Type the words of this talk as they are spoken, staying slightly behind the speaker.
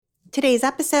Today's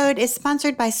episode is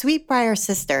sponsored by Sweetbriar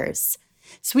Sisters.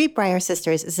 Sweetbriar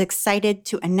Sisters is excited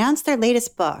to announce their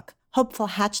latest book, Hopeful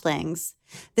Hatchlings.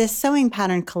 This sewing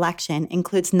pattern collection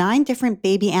includes 9 different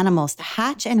baby animals to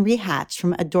hatch and rehatch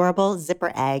from adorable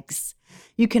zipper eggs.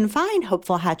 You can find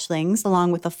Hopeful Hatchlings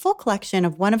along with a full collection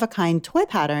of one-of-a-kind toy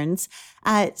patterns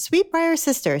at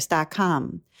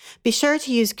sweetbriarsisters.com. Be sure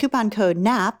to use coupon code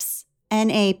NAPS,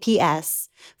 NAPS,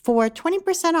 for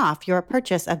 20% off your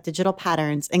purchase of digital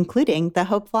patterns, including the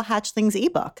Hopeful Hatchlings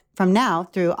ebook, from now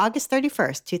through August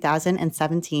 31st,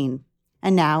 2017.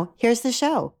 And now, here's the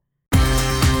show.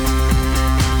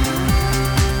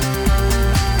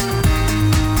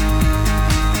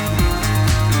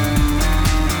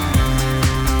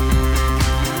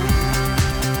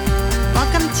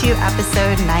 Welcome to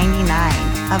episode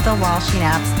 99 of the While She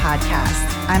Naps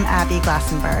podcast. I'm Abby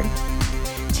Glassenberg.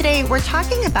 Today, we're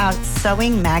talking about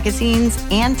sewing magazines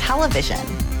and television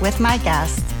with my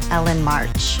guest, Ellen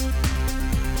March.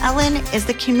 Ellen is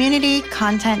the Community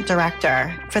Content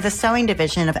Director for the Sewing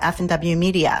Division of F&W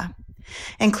Media,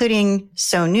 including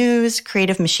Sew News,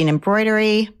 Creative Machine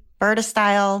Embroidery,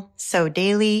 Berta-Style, Sew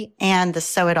Daily, and the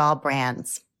Sew It All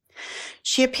brands.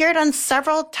 She appeared on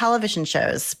several television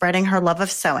shows spreading her love of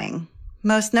sewing,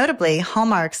 most notably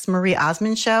Hallmark's Marie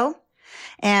Osmond Show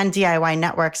and DIY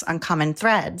Network's Uncommon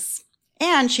Threads.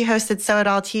 And she hosted Sew It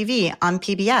All TV on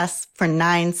PBS for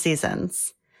 9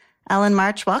 seasons. Ellen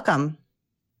March, welcome.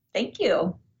 Thank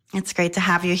you. It's great to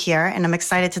have you here, and I'm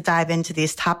excited to dive into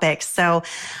these topics. So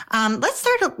let's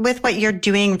start with what you're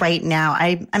doing right now.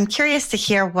 I'm curious to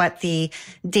hear what the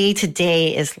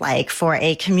day-to-day is like for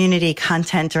a community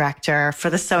content director for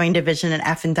the sewing division at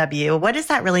F&W. What does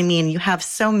that really mean? You have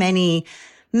so many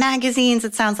magazines,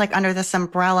 it sounds like, under this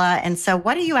umbrella. And so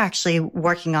what are you actually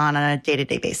working on a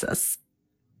day-to-day basis?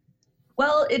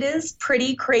 Well, it is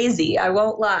pretty crazy. I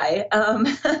won't lie.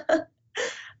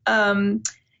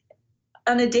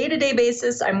 On a day-to-day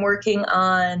basis, I'm working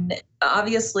on,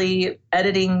 obviously,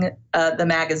 editing the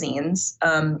magazines.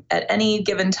 At any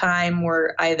given time,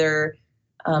 we're either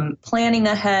planning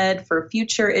ahead for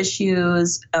future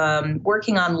issues,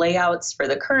 working on layouts for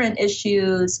the current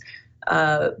issues,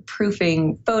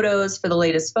 proofing photos for the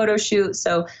latest photo shoot.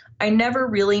 So I never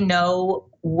really know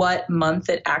what month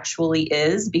it actually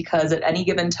is, because at any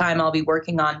given time I'll be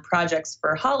working on projects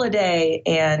for holiday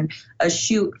and a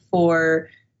shoot for,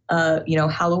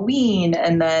 Halloween,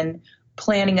 and then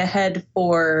planning ahead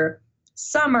for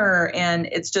summer. And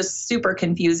it's just super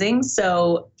confusing.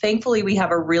 So thankfully we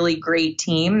have a really great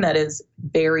team that is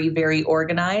very, very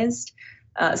organized,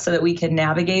 so that we can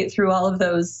navigate through all of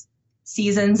those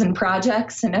seasons and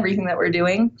projects and everything that we're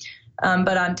doing.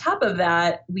 But on top of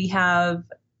that, we have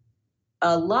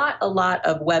a lot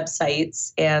of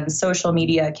websites and social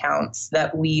media accounts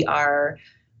that we are,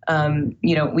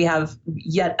 we have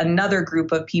yet another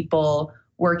group of people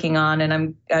working on,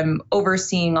 and I'm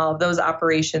overseeing all of those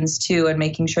operations too, and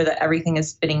making sure that everything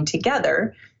is fitting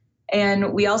together.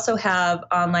 And we also have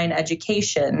online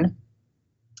education.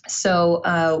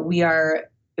 So we are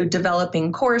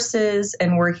developing courses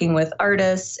and working with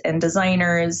artists and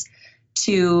designers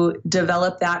to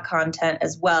develop that content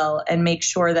as well, and make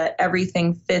sure that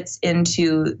everything fits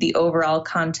into the overall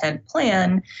content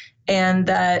plan, and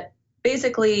that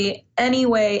basically any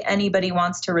way anybody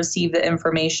wants to receive the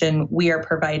information, we are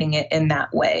providing it in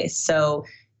that way. So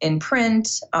in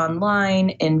print, online,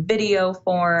 in video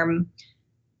form,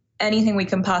 anything we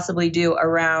can possibly do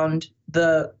around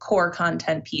the core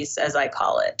content piece, as I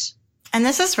call it. And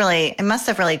this is it must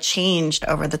have really changed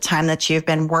over the time that you've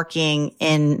been working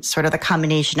in sort of the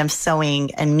combination of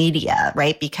sewing and media,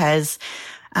 right? Because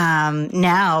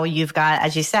now you've got,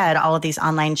 as you said, all of these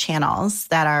online channels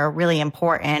that are really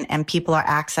important, and people are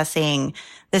accessing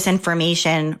this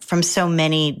information from so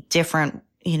many different,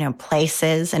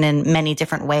 places and in many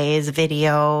different ways.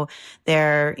 Video,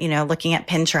 they're, looking at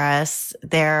Pinterest,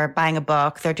 they're buying a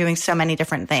book, they're doing so many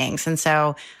different things. And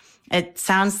so it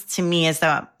sounds to me as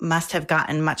though it must have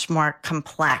gotten much more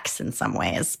complex in some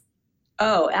ways.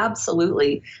 Oh,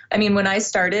 absolutely. I mean, when I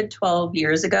started 12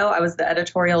 years ago, I was the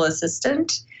editorial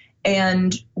assistant,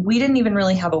 and we didn't even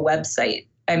really have a website.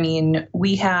 I mean,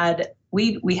 we had a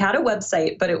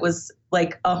website, but it was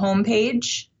like a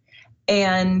homepage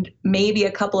and maybe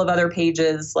a couple of other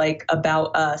pages like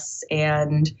about us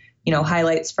and,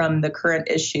 highlights from the current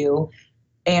issue.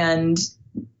 And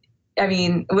I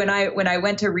mean, when I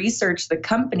went to research the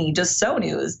company, just Sew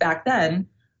News back then,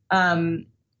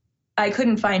 I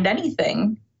couldn't find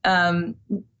anything. And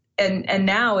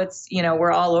now it's,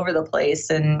 we're all over the place,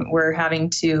 and we're having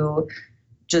to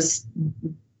just,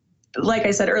 like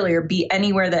I said earlier, be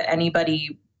anywhere that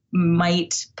anybody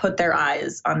might put their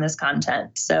eyes on this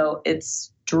content. So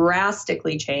it's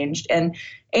drastically changed. And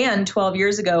 12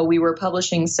 years ago, we were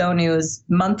publishing So News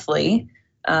monthly.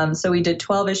 So we did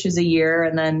 12 issues a year,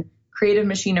 and then Creative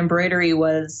Machine Embroidery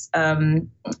was,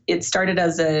 it started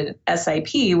as a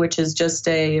SIP, which is just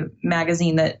a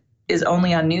magazine that is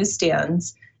only on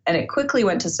newsstands, and it quickly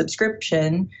went to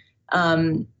subscription.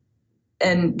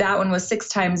 And that one was 6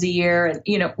 times a year. And,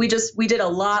 you know, we did a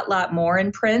lot more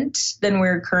in print than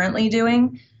we're currently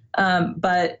doing.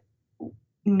 But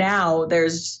now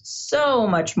there's so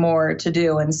much more to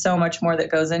do and so much more that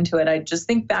goes into it. I just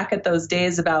think back at those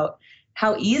days about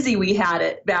how easy we had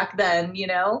it back then, you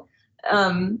know,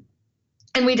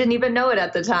 and we didn't even know it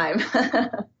at the time.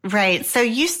 Right. So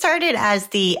you started as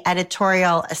the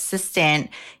editorial assistant,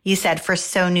 you said, for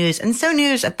So News. And So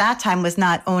News at that time was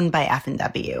not owned by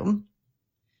F&W.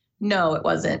 No, it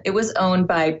wasn't. It was owned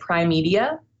by Prime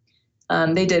Media.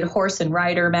 They did Horse and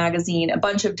Rider magazine, a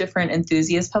bunch of different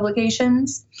enthusiast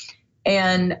publications.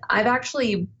 And I've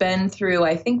actually been through,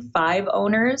 I think, 5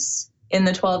 owners in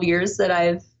the 12 years that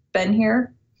I've been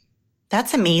here.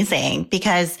 That's amazing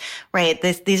because, right,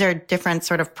 these are different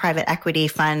sort of private equity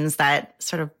funds that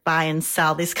sort of buy and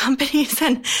sell these companies,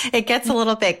 and it gets a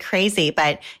little bit crazy,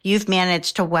 but you've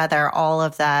managed to weather all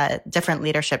of the different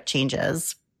leadership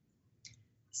changes.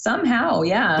 Somehow,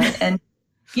 yeah. And,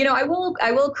 you know, I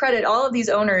will credit all of these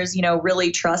owners, you know,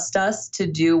 really trust us to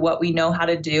do what we know how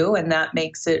to do, and that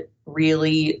makes it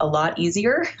really a lot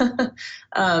easier.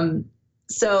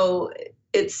 So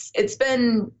it's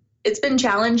been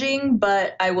challenging,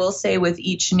 but I will say with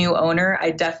each new owner,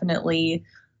 I definitely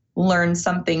learned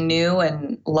something new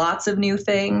and lots of new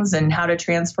things and how to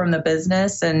transform the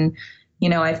business. And, you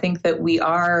know, I think that we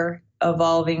are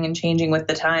evolving and changing with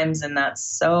the times, and that's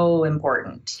so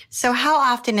important. So how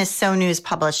often is So News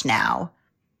published now?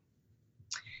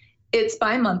 It's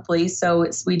bi-monthly, so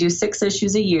we do 6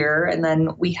 issues a year, and then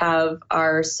we have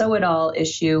our Sew It All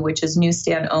issue, which is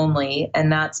newsstand only,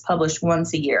 and that's published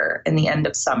once a year in the end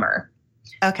of summer.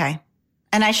 Okay.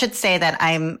 And I should say that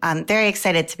I'm very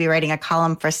excited to be writing a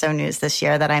column for So News this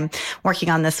year that I'm working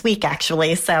on this week,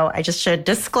 actually. So I just should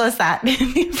disclose that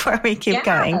before we keep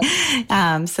going.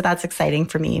 So that's exciting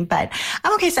for me. But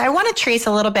okay, so I want to trace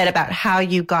a little bit about how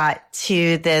you got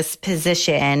to this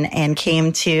position and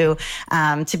came to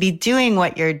be doing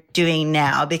what you're doing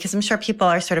now, because I'm sure people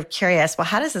are sort of curious, well,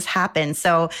 how does this happen?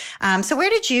 So where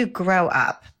did you grow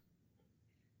up?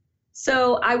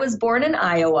 So I was born in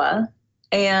Iowa.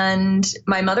 And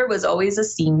my mother was always a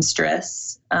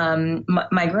seamstress.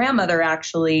 My grandmother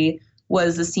actually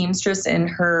was a seamstress in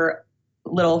her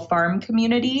little farm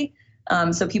community.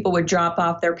 So people would drop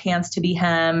off their pants to be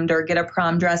hemmed or get a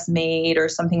prom dress made or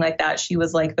something like that. She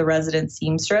was like the resident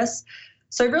seamstress.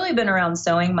 So I've really been around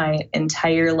sewing my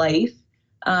entire life.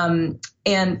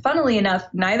 And funnily enough,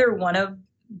 neither one of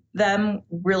them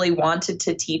really wanted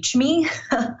to teach me.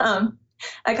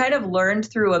 I kind of learned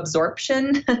through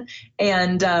absorption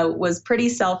and was pretty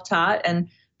self-taught. And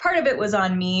part of it was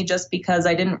on me just because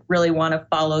I didn't really want to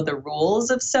follow the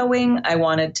rules of sewing. I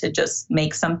wanted to just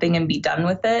make something and be done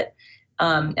with it.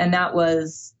 And that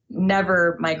was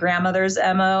never my grandmother's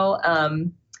MO.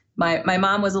 My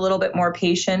mom was a little bit more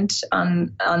patient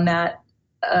on that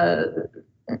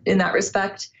in that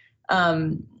respect.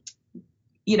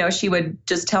 You know, she would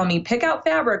just tell me, pick out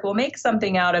fabric, we'll make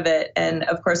something out of it. And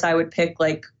of course I would pick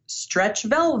like stretch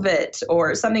velvet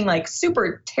or something like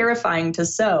super terrifying to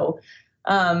sew.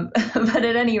 But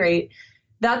at any rate,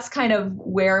 that's kind of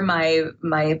where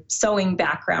my sewing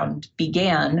background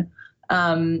began.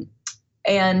 And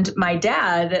my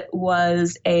dad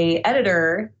was an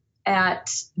editor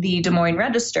at the Des Moines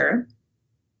Register.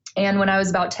 And when I was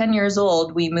about 10 years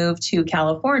old, we moved to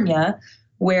California,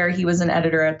 where he was an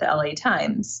editor at the LA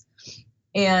Times.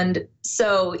 And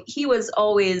so he was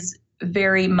always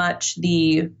very much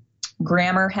the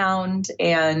grammar hound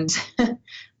and,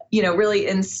 you know, really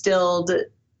instilled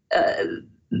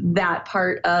that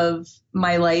part of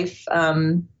my life.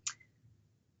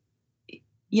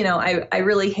 You know, I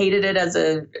really hated it as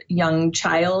a young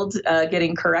child,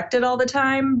 getting corrected all the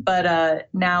time. But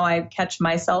now I catch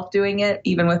myself doing it,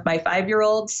 even with my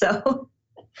 5-year-old. So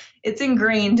it's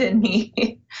ingrained in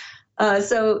me.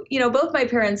 So, you know, both my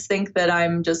parents think that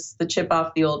I'm just the chip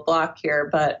off the old block here,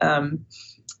 but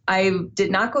I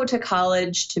did not go to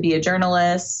college to be a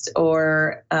journalist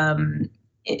or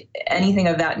anything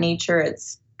of that nature.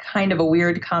 It's kind of a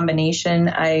weird combination.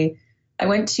 I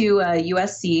went to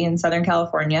USC in Southern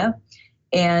California,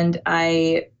 and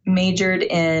I majored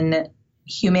in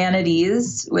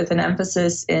humanities with an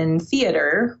emphasis in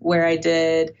theater, where I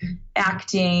did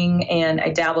acting and I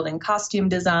dabbled in costume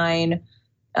design.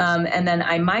 And then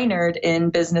I minored in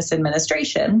business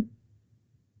administration,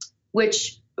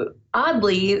 which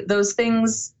oddly, those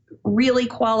things really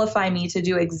qualify me to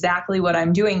do exactly what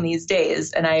I'm doing these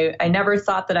days. And I never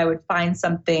thought that I would find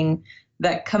something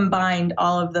that combined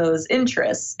all of those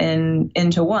interests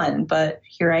into one, but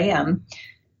here I am.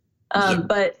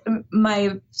 But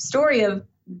my story of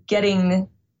getting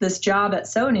this job at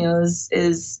SoNews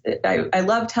is I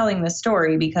love telling this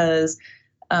story because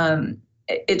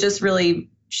it just really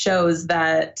shows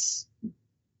that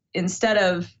instead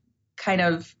of kind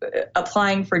of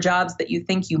applying for jobs that you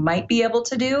think you might be able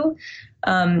to do,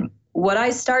 what I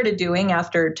started doing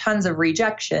after tons of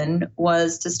rejection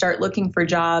was to start looking for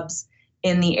jobs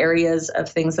in the areas of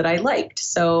things that I liked.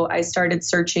 So I started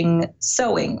searching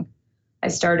sewing. I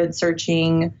started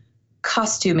searching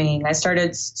costuming. I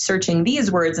started searching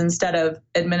these words instead of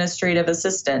administrative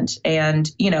assistant and,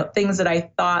 things that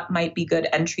I thought might be good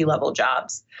entry-level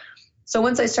jobs. So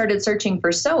once I started searching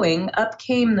for sewing, up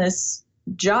came this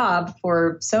job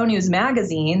for SoNews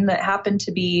magazine that happened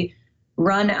to be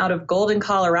run out of Golden,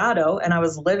 Colorado, and I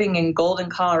was living in Golden,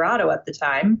 Colorado at the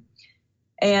time,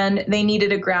 and they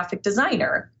needed a graphic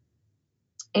designer.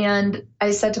 And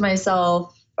I said to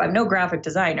myself, I'm no graphic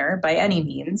designer by any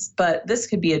means, but this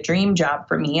could be a dream job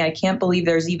for me. I can't believe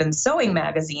there's even sewing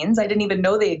magazines. I didn't even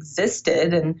know they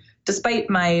existed. And despite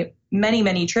my many,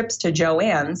 many trips to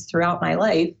Joann's throughout my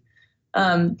life,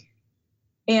 and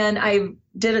I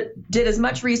did as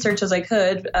much research as I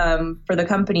could for the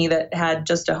company that had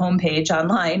just a homepage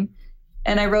online.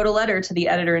 And I wrote a letter to the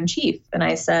editor-in-chief. And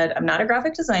I said, I'm not a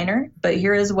graphic designer, but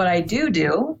here is what I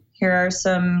do. Here are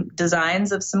some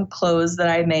designs of some clothes that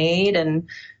I made and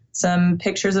some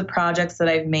pictures of projects that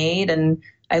I've made. And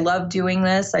I love doing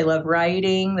this. I love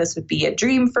writing. This would be a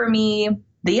dream for me.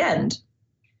 The end.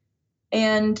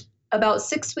 And about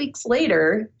 6 weeks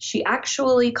later, she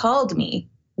actually called me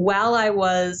while I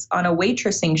was on a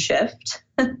waitressing shift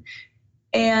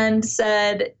and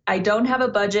said, I don't have a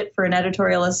budget for an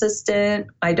editorial assistant.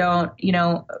 I don't,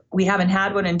 we haven't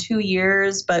had one in 2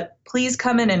 years, but please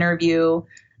come and interview.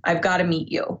 I've got to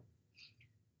meet you.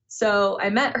 So I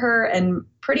met her, and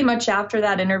pretty much after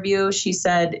that interview, she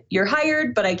said, you're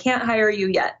hired, but I can't hire you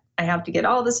yet. I have to get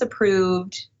all this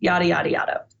approved, yada, yada,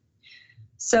 yada.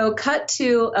 So cut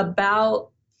to about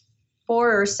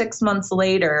 4 or 6 months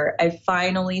later, I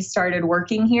finally started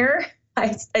working here.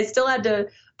 I still had to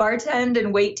bartend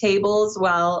and wait tables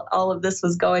while all of this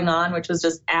was going on, which was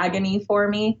just agony for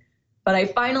me. But I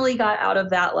finally got out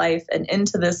of that life and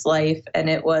into this life, and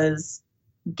it was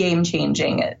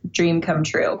game-changing, a dream come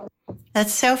true.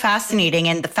 That's so fascinating.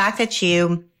 And the fact that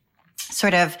you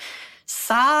sort of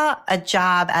saw a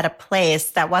job at a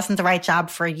place that wasn't the right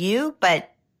job for you, but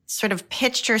sort of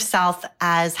pitched yourself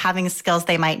as having skills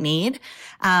they might need,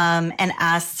 and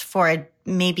asked for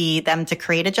maybe them to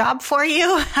create a job for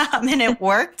you, and it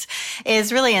worked,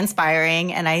 is really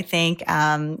inspiring. And I think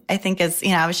as,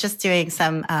 I was just doing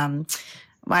some,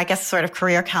 sort of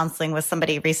career counseling with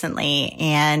somebody recently.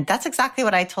 And that's exactly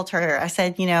what I told her. I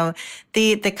said,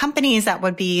 the companies that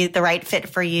would be the right fit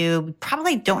for you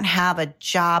probably don't have a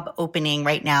job opening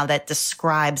right now that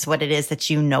describes what it is that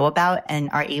you know about and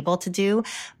are able to do,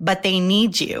 but they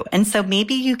need you. And so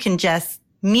maybe you can just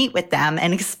meet with them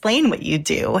and explain what you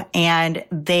do. And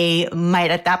they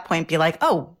might at that point be like,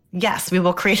 oh, yes, we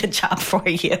will create a job for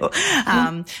you.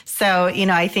 So,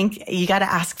 I think you got to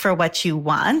ask for what you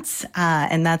want.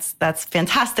 And that's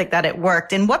fantastic that it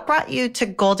worked. And what brought you to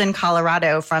Golden,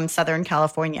 Colorado from Southern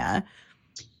California?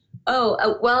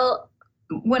 Well,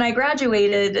 when I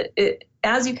graduated,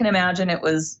 as you can imagine, it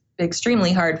was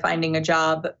extremely hard finding a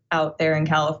job out there in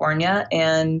California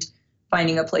and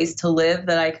finding a place to live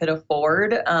that I could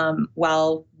afford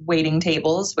while waiting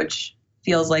tables, which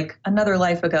feels like another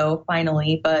life ago,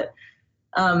 finally. But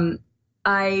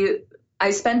I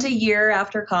spent a year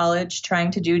after college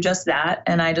trying to do just that,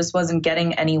 and I just wasn't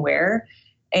getting anywhere.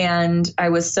 And I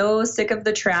was so sick of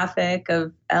the traffic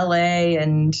of LA,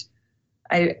 and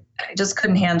I just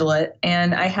couldn't handle it.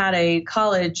 And I had a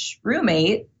college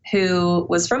roommate who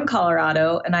was from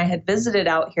Colorado, and I had visited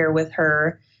out here with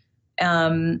her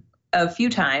a few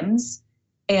times.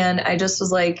 And I just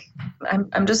was like,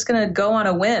 I'm just going to go on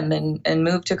a whim and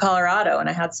move to Colorado. And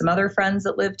I had some other friends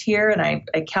that lived here, and I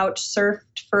couch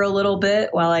surfed for a little bit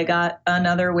while I got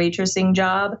another waitressing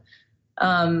job.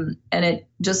 And it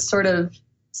just sort of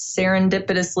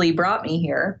serendipitously brought me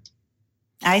here.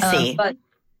 I see. But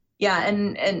yeah,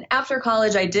 and after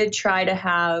college, I did try to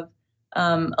have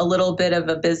a little bit of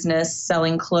a business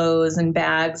selling clothes and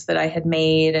bags that I had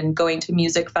made and going to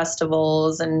music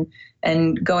festivals and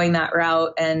going that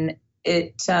route. And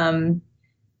it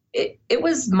it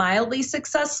was mildly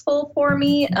successful for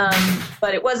me,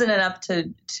 but it wasn't enough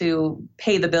to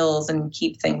pay the bills and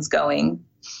keep things going.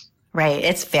 Right.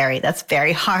 That's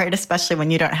very hard, especially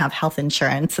when you don't have health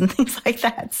insurance and things like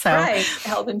that. So, right.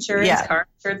 Health insurance, car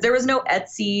insurance. There was no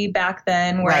Etsy back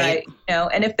then where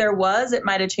and if there was, it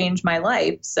might've changed my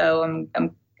life. So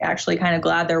I'm actually kind of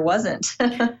glad there wasn't.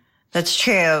 That's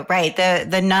true. Right.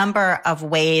 The number of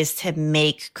ways to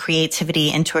make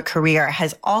creativity into a career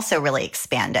has also really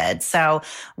expanded. So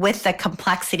with the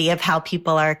complexity of how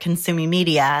people are consuming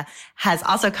media has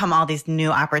also come all these new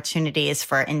opportunities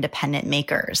for independent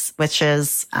makers, which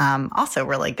is also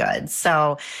really good.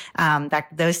 So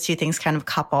those two things kind of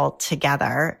couple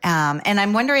together. And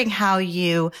I'm wondering how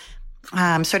you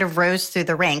sort of rose through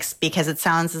the ranks, because it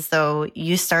sounds as though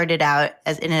you started out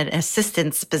as in an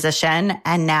assistant's position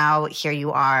and now here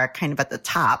you are kind of at the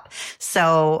top.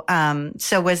 So,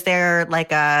 so was there like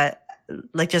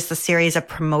just a series of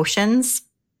promotions?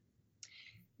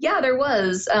 Yeah, there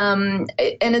was. And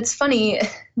it's funny,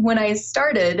 when I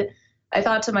started, I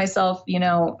thought to myself,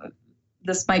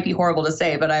 this might be horrible to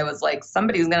say, but I was like,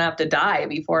 somebody's going to have to die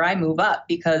before I move up,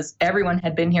 because everyone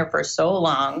had been here for so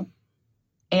long.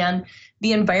 And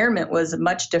the environment was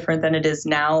much different than it is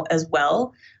now as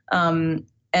well. And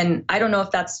I don't know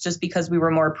if that's just because we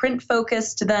were more print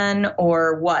focused then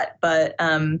or what, but,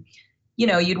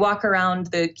 you'd walk around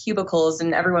the cubicles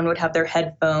and everyone would have their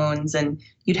headphones and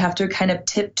you'd have to kind of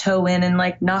tiptoe in and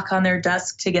like knock on their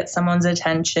desk to get someone's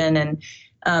attention.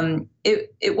 And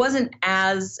it wasn't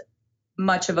as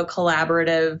much of a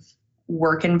collaborative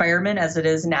work environment as it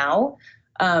is now.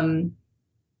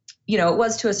 It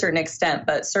was to a certain extent,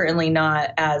 but certainly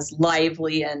not as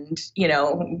lively and,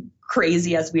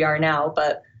 crazy as we are now.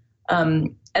 But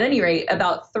at any rate,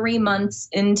 about 3 months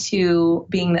into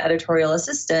being the editorial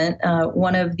assistant,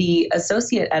 one of the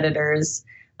associate editors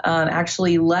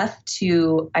actually left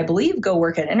to, I believe, go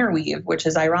work at Interweave, which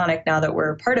is ironic now that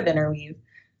we're part of Interweave.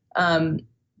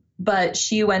 But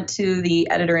she went to the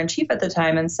editor-in-chief at the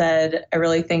time and said, I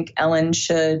really think Ellen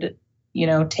should,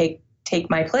 take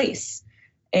my place.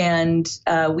 And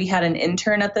we had an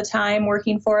intern at the time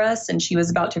working for us, and she was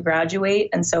about to graduate.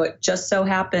 And so it just so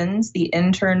happens the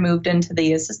intern moved into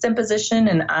the assistant position,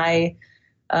 and I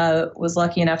was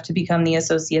lucky enough to become the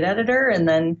associate editor. And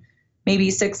then maybe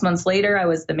 6 months later, I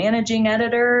was the managing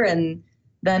editor. And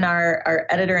then our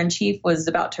editor-in-chief was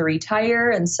about to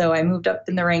retire. And so I moved up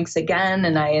in the ranks again,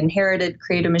 and I inherited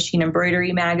Creative Machine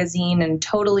Embroidery magazine and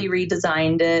totally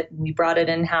redesigned it. We brought it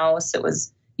in-house. It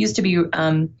used to be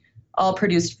all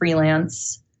produced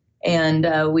freelance,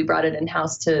 and we brought it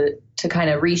in-house to kind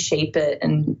of reshape it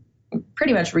and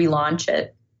pretty much relaunch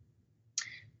it.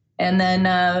 And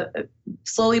then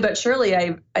slowly but surely,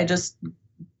 I just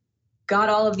got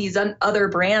all of these other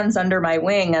brands under my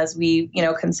wing as we,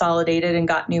 consolidated and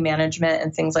got new management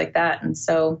and things like that. And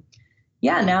so,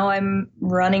 now I'm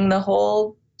running the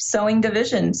whole sewing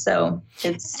division. So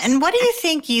it's. And what do you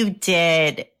think you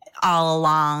did all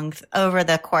along over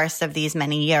the course of these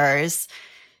many years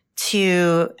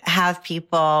to have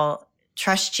people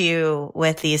trust you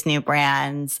with these new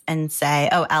brands and say,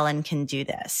 oh, Ellen can do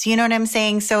this? You know what I'm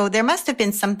saying? So there must have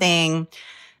been something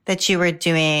that you were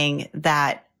doing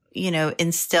that,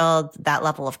 instilled that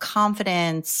level of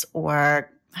confidence,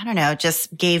 or I don't know,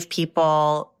 just gave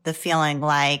people the feeling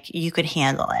like you could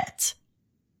handle it.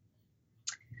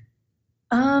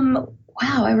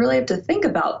 Wow, I really have to think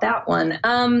about that one.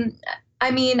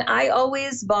 I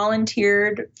always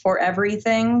volunteered for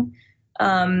everything.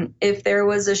 If there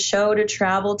was a show to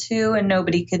travel to and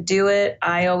nobody could do it,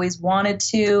 I always wanted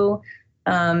to.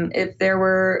 If there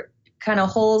were kind of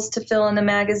holes to fill in the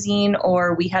magazine,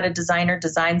 or we had a designer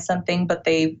design something, but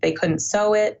they couldn't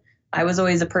sew it, I was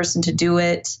always a person to do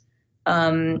it.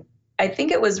 I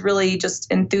think it was really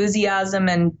just enthusiasm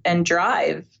and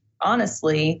drive,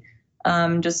 honestly.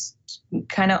 Just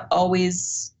kind of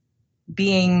always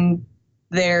being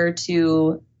there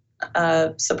to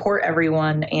support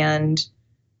everyone. And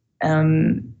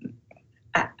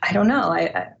I don't know,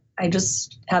 I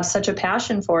just have such a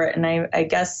passion for it. And I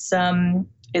guess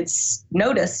it's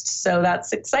noticed. So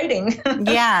that's exciting.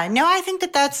 Yeah, no, I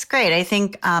think that's great. I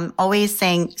think always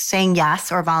saying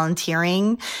yes or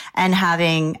volunteering and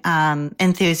having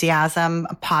enthusiasm,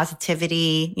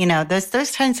 positivity,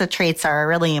 those kinds of traits are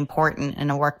really important in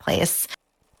a workplace.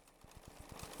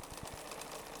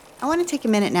 I want to take a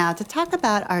minute now to talk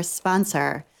about our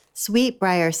sponsor, Sweet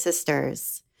Briar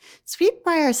Sisters.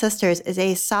 Sweetbriar Sisters is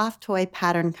a soft toy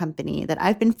pattern company that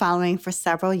I've been following for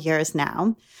several years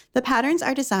now. The patterns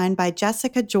are designed by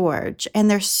Jessica George, and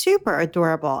they're super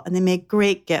adorable, and they make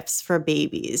great gifts for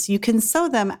babies. You can sew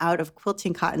them out of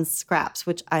quilting cotton scraps,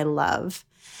 which I love.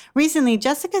 Recently,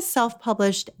 Jessica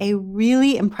self-published a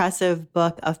really impressive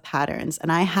book of patterns, and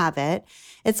I have it.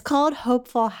 It's called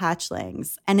Hopeful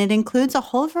Hatchlings, and it includes a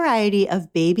whole variety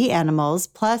of baby animals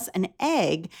plus an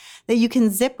egg that you can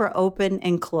zipper open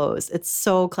and close. It's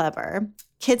so clever.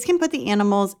 Kids can put the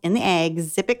animals in the egg,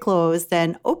 zip it closed,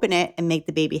 then open it and make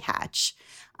the baby hatch.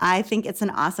 I think it's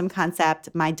an awesome concept.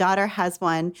 My daughter has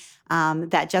one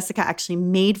that Jessica actually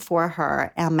made for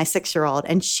her, my 6-year-old,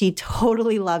 and she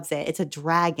totally loves it. It's a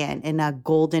dragon in a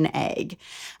golden egg.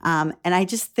 And I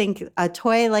just think a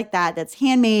toy like that that's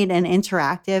handmade and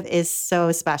interactive is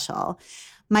so special.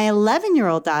 My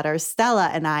 11-year-old daughter, Stella,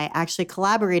 and I actually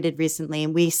collaborated recently,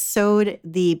 and we sewed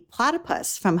the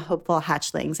platypus from Hopeful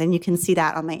Hatchlings, and you can see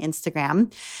that on my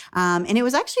Instagram. And it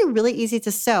was actually really easy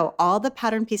to sew. All the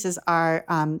pattern pieces are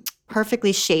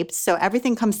perfectly shaped, so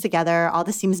everything comes together, all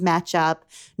the seams match up,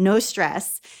 no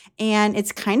stress. And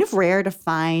it's kind of rare to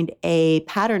find a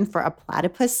pattern for a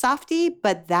platypus softie,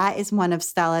 but that is one of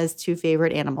Stella's 2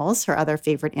 favorite animals. Her other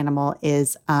favorite animal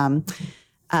is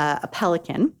a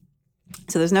pelican.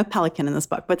 So there's no pelican in this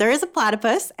book, but there is a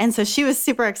platypus. And so she was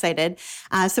super excited.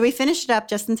 So we finished it up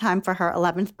just in time for her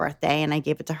 11th birthday, and I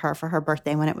gave it to her for her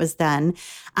birthday when it was done.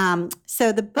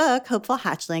 So the book, Hopeful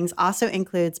Hatchlings, also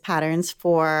includes patterns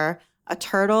for a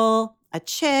turtle, a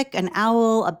chick, an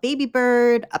owl, a baby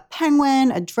bird, a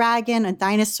penguin, a dragon, a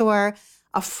dinosaur,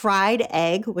 a fried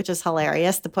egg, which is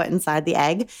hilarious to put inside the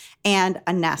egg, and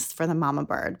a nest for the mama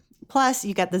bird. Plus,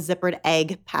 you get the zippered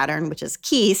egg pattern, which is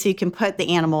key, so you can put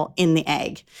the animal in the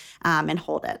egg and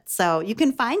hold it. So you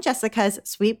can find Jessica's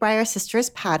Sweetbriar Sisters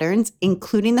patterns,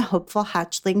 including the Hopeful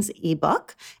Hatchlings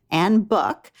ebook and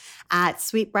book, at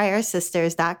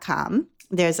sweetbriarsisters.com.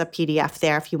 There's a PDF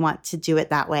there if you want to do it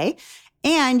that way.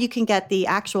 And you can get the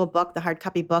actual book, the hard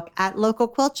copy book, at local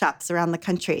quilt shops around the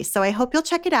country. So I hope you'll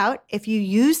check it out. If you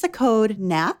use the code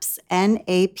NAPS,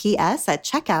 N-A-P-S, at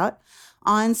checkout,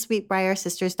 on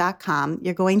sweetbriarsisters.com,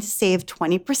 you're going to save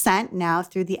 20% now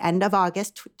through the end of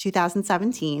August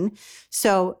 2017.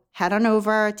 So head on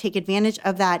over, take advantage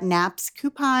of that NAPS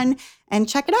coupon, and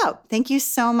check it out. Thank you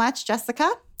so much,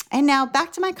 Jessica. And now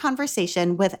back to my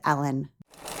conversation with Ellen.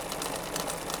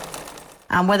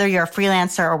 Whether you're a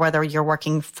freelancer or whether you're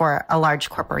working for a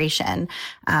large corporation.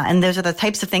 And those are the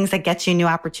types of things that get you new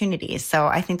opportunities. So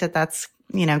I think that that's,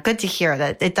 good to hear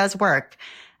that it does work.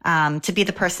 To be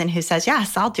the person who says,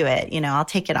 yes, I'll do it, I'll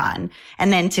take it on.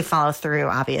 And then to follow through,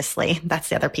 obviously, that's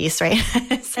the other piece, right?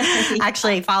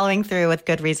 Actually following through with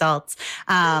good results.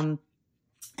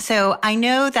 So I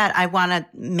know that I want to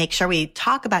make sure we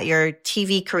talk about your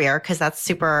TV career because that's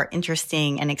super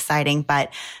interesting and exciting.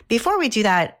 But before we do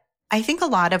that, I think a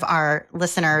lot of our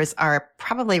listeners are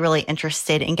probably really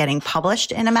interested in getting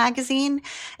published in a magazine.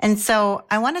 And so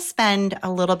I want to spend a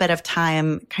little bit of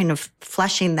time kind of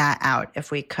fleshing that out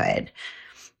if we could.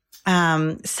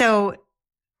 So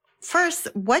first,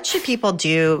 what should people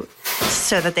do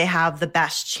so that they have the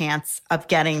best chance of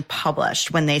getting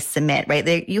published when they submit,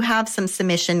 right? You have some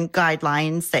submission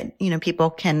guidelines that, people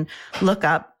can look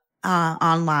up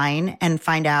online and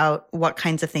find out what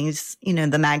kinds of things,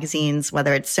 the magazines,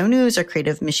 whether it's Sew News or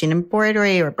Creative Machine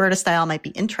Embroidery or Berta Style, might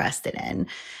be interested in.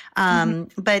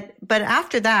 But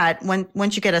after that,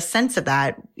 once you get a sense of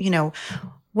that,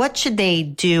 what should they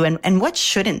do and what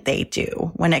shouldn't they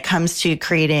do when it comes to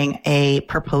creating a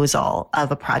proposal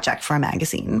of a project for a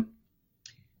magazine?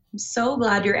 I'm so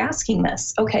glad you're asking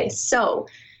this. Okay, so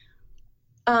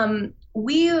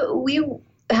we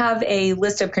have a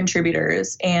list of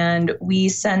contributors and we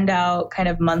send out kind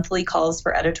of monthly calls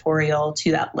for editorial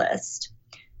to that list.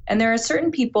 And there are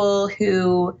certain people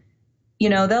who,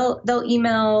 they'll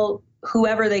email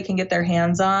whoever they can get their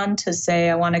hands on to say,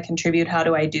 I want to contribute. How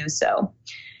do I do so?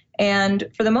 And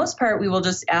for the most part, we will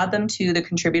just add them to the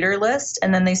contributor list.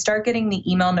 And then they start getting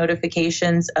the email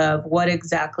notifications of what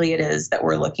exactly it is that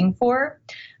we're looking for.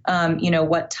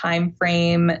 What time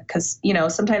frame, because,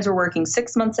 sometimes we're working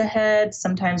 6 months ahead.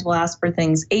 Sometimes we'll ask for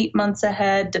things 8 months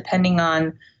ahead, depending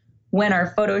on when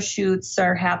our photo shoots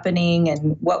are happening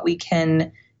and what we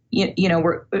can,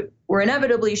 we're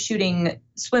inevitably shooting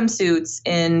swimsuits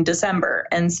in December.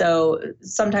 And so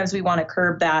sometimes we want to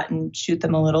curb that and shoot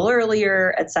them a little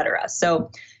earlier, et cetera. So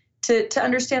to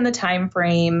understand the time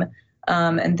frame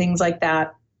and things like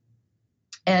that.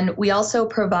 And we also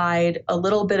provide a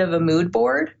little bit of a mood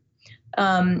board.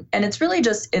 And it's really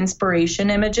just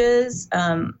inspiration images.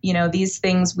 These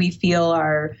things we feel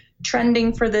are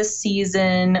trending for this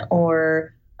season,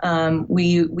 or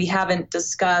we haven't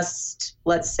discussed,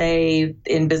 let's say,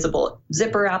 the invisible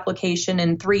zipper application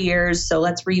in 3 years, so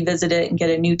let's revisit it and get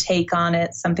a new take on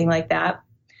it, something like that.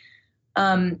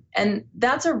 And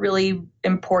that's a really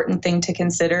important thing to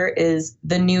consider, is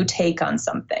the new take on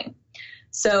something.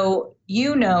 So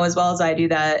you know as well as I do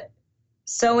that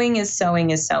sewing is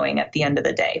sewing is sewing at the end of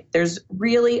the day. There's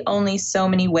really only so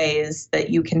many ways that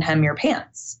you can hem your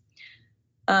pants.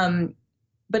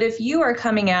 But if you are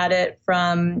coming at it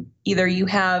from either you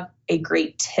have a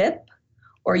great tip,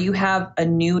 or you have a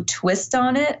new twist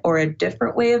on it, or a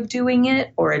different way of doing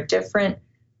it, or a different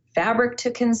fabric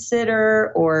to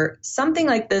consider, or something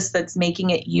like this that's making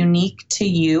it unique to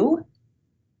you,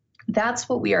 that's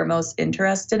what we are most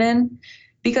interested in,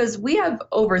 because we have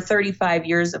over 35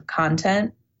 years of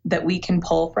content that we can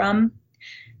pull from.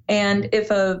 And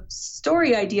if a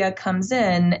story idea comes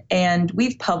in and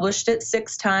we've published it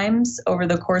 6 times over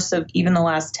the course of even the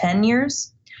last 10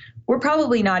 years, we're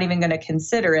probably not even going to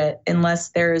consider it unless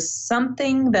there's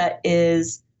something that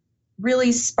is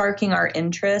really sparking our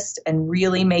interest and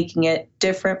really making it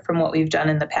different from what we've done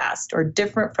in the past, or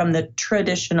different from the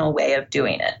traditional way of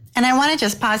doing it. And I want to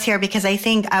just pause here because I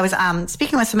think I was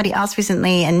speaking with somebody else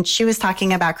recently, and she was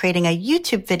talking about creating a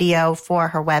YouTube video for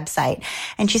her website.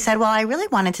 And she said, well, I really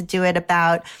wanted to do it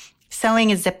about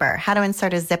sewing a zipper, how to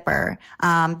insert a zipper,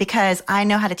 because I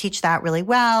know how to teach that really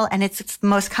well. And it's the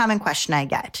most common question I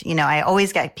get. You know, I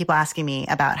always get people asking me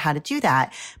about how to do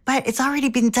that, but it's already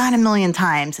been done a million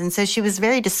times. And so she was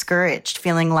very discouraged,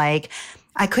 feeling like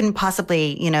I couldn't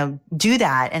possibly, do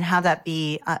that and have that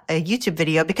be a YouTube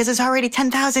video, because there's already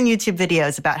 10,000 YouTube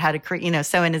videos about how to create,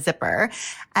 sew in a zipper.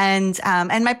 And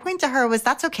my point to her was,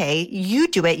 that's okay. You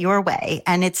do it your way.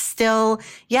 And it's still,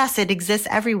 yes, it exists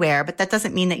everywhere, but that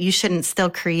doesn't mean that you shouldn't still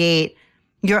create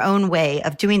your own way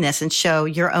of doing this and show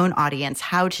your own audience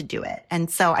how to do it. And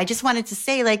so I just wanted to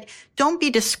say, don't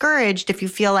be discouraged if you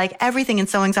feel like everything in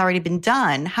sewing's already been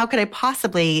done. How could I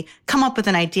possibly come up with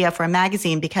an idea for a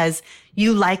magazine? Because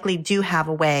you likely do have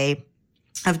a way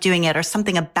of doing it, or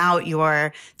something about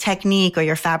your technique or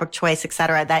your fabric choice, et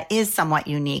cetera, that is somewhat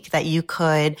unique that you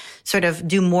could sort of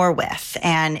do more with.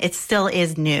 And it still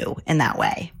is new in that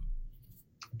way.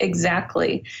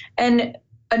 Exactly. And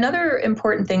another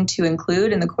important thing to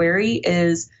include in the query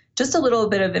is just a little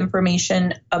bit of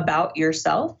information about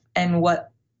yourself and what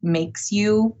makes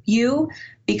you you,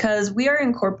 because we are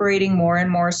incorporating more and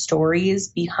more stories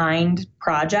behind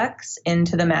projects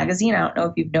into the magazine. I don't know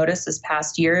if you've noticed this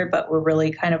past year, but we're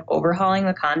really kind of overhauling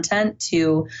the content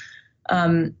to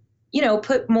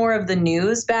put more of the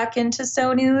news back into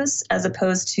Sew News as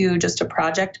opposed to just a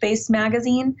project-based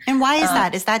magazine. And why is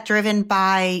that? Is that driven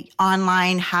by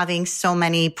online having so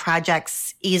many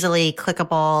projects easily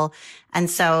clickable, and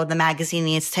so the magazine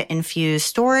needs to infuse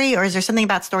story? Or is there something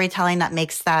about storytelling that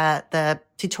makes the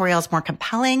tutorials more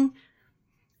compelling?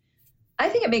 I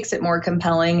think it makes it more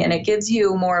compelling, and it gives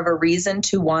you more of a reason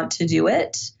to want to do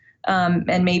it.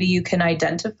 And maybe you can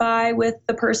identify with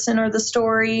the person or the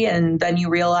story, and then you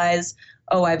realize,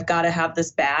 oh, I've got to have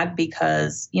this bag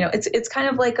because, it's kind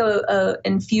of like a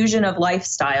infusion of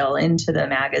lifestyle into the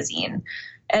magazine.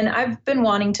 And I've been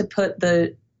wanting to put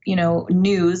the,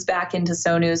 news back into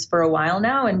Sew News for a while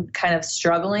now, and kind of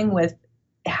struggling with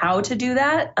how to do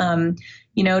that.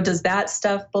 Does that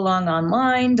stuff belong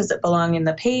online? Does it belong in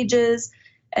the pages?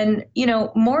 And,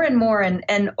 more and more,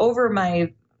 and over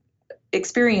my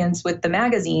experience with the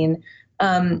magazine,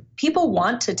 people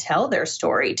want to tell their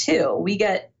story too. We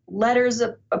get letters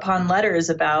upon letters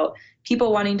about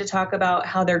people wanting to talk about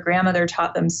how their grandmother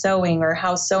taught them sewing, or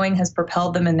how sewing has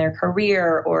propelled them in their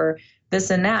career, or this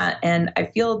and that. And I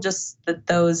feel just that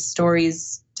those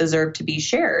stories deserve to be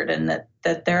shared, and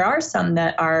that there are some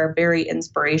that are very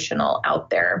inspirational out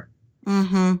there.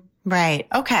 Mm-hmm. Right.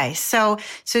 Okay. So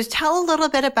tell a little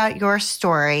bit about your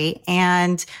story,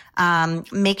 and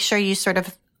make sure you sort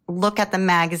of look at the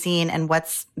magazine and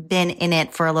what's been in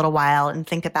it for a little while, and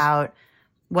think about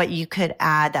what you could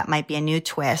add that might be a new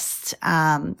twist.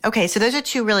 Okay. So those are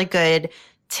 2 really good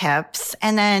tips.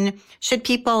 And then should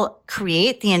people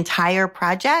create the entire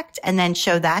project and then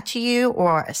show that to you,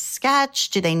 or a sketch?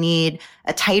 Do they need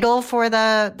a title for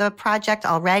the project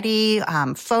already?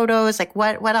 Photos?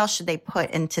 What else should they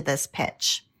put into this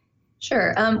pitch?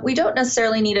 Sure. We don't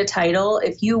necessarily need a title.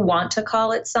 If you want to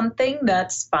call it something,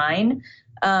 that's fine.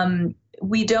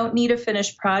 We don't need a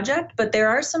finished project, but there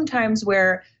are some times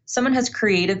where someone has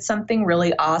created something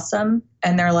really awesome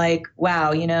and they're like,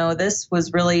 wow, this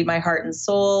was really my heart and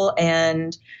soul,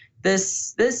 and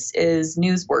this is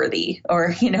newsworthy,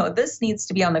 or, this needs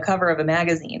to be on the cover of a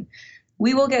magazine.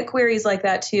 we will get queries like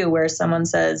that too, where someone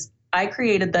says, I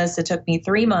created this. It took me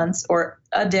 3 months or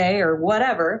a day or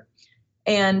whatever.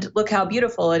 And look how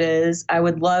beautiful it is. I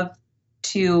would love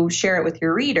to share it with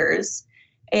your readers.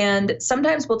 And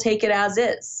sometimes we'll take it as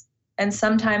is. And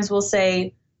sometimes we'll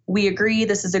say, we agree,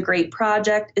 this is a great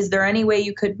project. Is there any way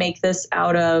you could make this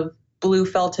out of blue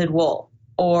felted wool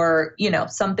or,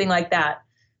 something like that?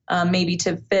 Maybe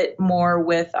to fit more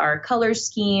with our color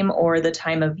scheme or the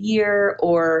time of year,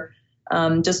 or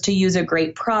just to use a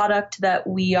great product that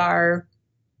we are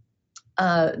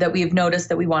that we've noticed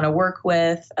that we want to work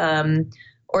with,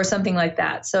 or something like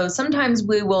that. So sometimes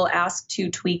we will ask to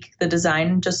tweak the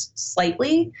design just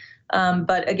slightly.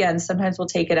 But again, sometimes we'll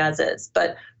take it as is.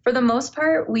 But for the most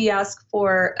part, we ask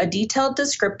for a detailed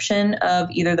description of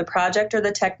either the project or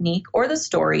the technique or the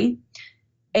story,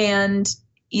 and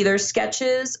either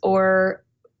sketches or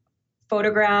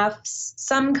photographs,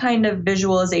 some kind of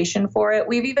visualization for it.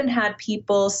 We've even had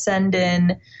people send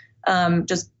in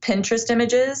just Pinterest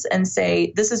images and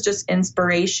say, this is just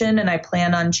inspiration and I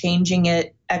plan on changing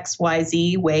it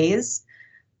XYZ ways.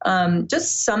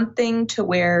 Just something to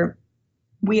where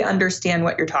we understand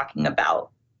what you're talking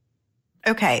about.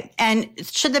 Okay. And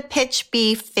should the pitch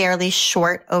be fairly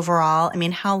short overall? I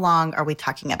mean, how long are we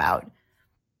talking about?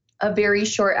 A very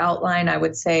short outline, I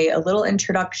would say a little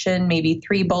introduction, maybe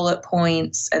 3 bullet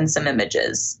points and some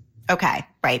images. Okay,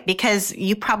 right. Because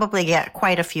you probably get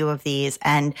quite a few of these.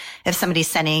 And if somebody's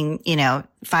sending,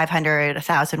 500,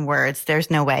 1,000 words,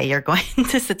 there's no way you're going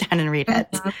to sit down and read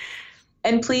it. Mm-hmm.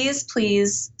 And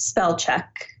please spell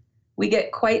check. We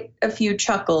get quite a few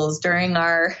chuckles during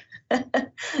our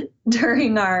edit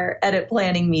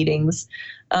planning meetings.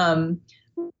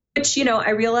 Which,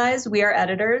 I realize we are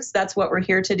editors. That's what we're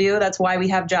here to do. That's why we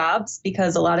have jobs,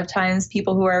 because a lot of times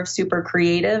people who are super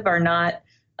creative are not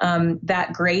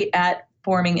that great at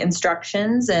forming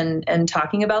instructions and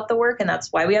talking about the work. And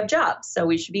that's why we have jobs. So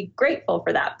we should be grateful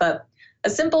for that. But a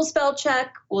simple spell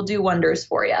check will do wonders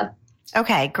for you.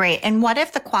 Okay, great. And what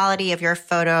if the quality of your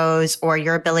photos or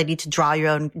your ability to draw your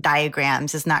own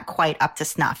diagrams is not quite up to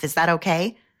snuff? Is that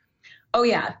okay? Oh,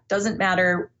 yeah. Doesn't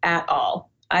matter at all.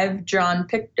 I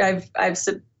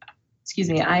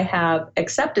have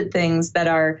accepted things that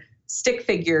are stick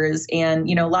figures and,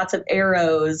 lots of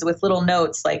arrows with little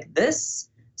notes like this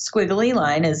squiggly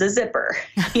line is a zipper,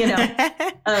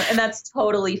 and that's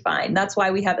totally fine. That's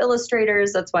why we have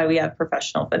illustrators. That's why we have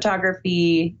professional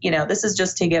photography. This is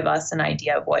just to give us an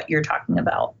idea of what you're talking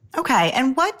about. Okay.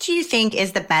 And what do you think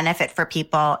is the benefit for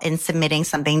people in submitting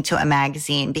something to a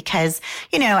magazine? Because,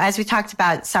 as we talked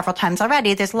about several times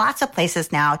already, there's lots of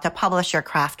places now to publish your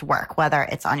craft work, whether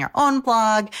it's on your own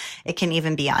blog, it can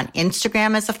even be on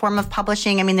Instagram as a form of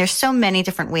publishing. I mean, there's so many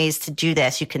different ways to do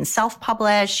this. You can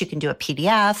self-publish, you can do a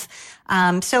PDF.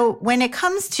 So when it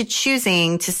comes to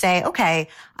choosing to say, okay,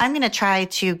 I'm going to try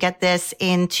to get this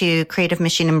into Creative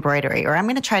Machine Embroidery, or I'm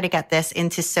going to try to get this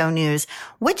into Sew News,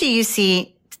 what do you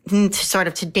see in sort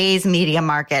of today's media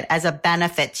market as a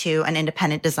benefit to an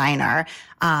independent designer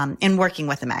in working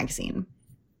with a magazine?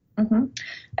 Mm-hmm.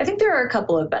 I think there are a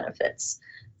couple of benefits.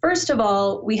 First of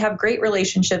all, we have great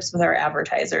relationships with our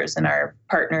advertisers and our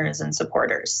partners and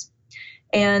supporters.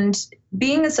 And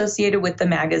being associated with the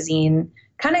magazine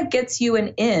kind of gets you an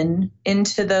in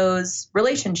into those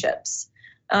relationships.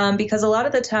 Because a lot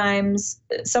of the times,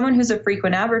 someone who's a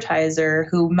frequent advertiser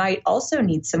who might also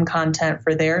need some content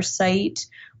for their site,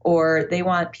 or they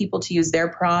want people to use their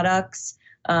products,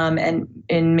 and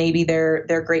maybe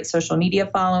their great social media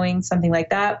following, something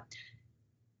like that,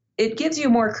 it gives you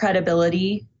more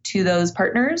credibility to those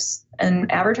partners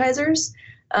and advertisers,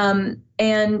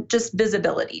 and just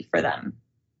visibility for them.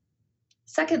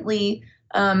 Secondly,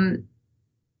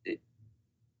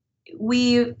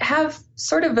 we have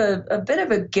sort of a bit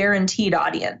of a guaranteed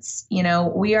audience.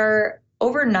 We are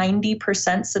over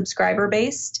 90% subscriber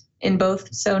based in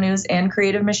both Sew News and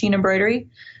Creative Machine Embroidery,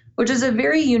 which is a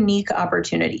very unique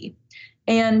opportunity.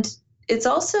 And it's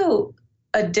also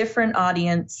a different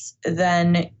audience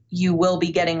than you will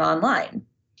be getting online.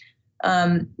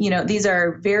 These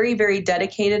are very, very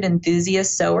dedicated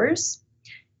enthusiast sewers,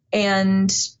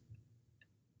 and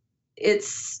it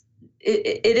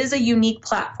is a unique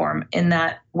platform in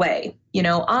that way.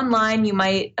 Online,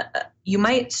 you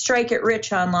might strike it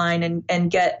rich online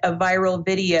and get a viral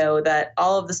video that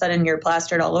all of a sudden you're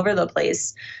plastered all over the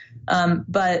place.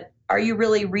 But are you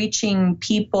really reaching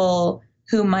people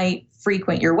who might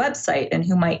frequent your website and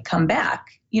who might come back?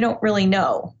 You don't really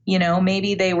know.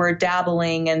 Maybe they were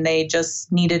dabbling and they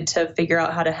just needed to figure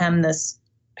out how to hem this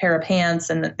pair of pants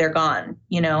and they're gone,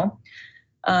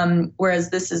 whereas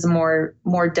this is a more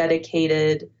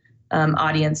dedicated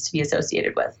audience to be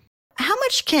associated with. How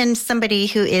much can somebody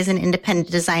who is an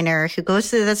independent designer who goes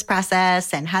through this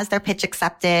process and has their pitch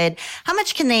accepted, how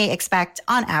much can they expect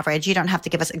on average? You don't have to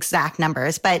give us exact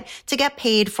numbers, but to get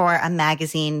paid for a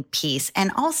magazine piece.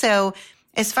 And also,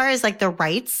 as far as like the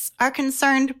rights are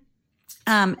concerned,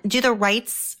 do the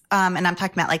rights, and I'm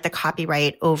talking about like the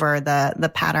copyright over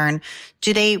the pattern,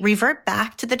 do they revert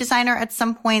back to the designer at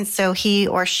some point so he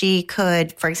or she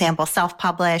could, for example,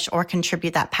 self-publish or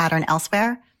contribute that pattern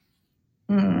elsewhere?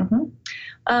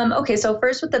 Mm-hmm. Okay, so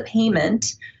first with the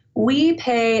payment, we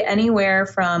pay anywhere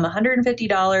from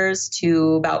 $150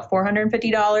 to about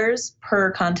 $450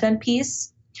 per content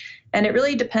piece. And it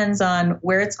really depends on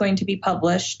where it's going to be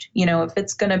published. You know, if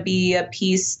it's going to be a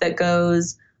piece that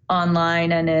goes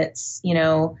online and it's,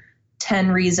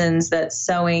 10 reasons that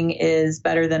sewing is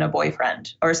better than a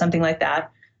boyfriend or something like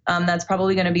that, that's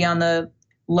probably going to be on the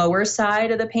lower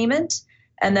side of the payment.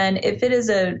 And then if it is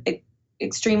a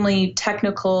extremely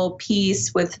technical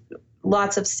piece with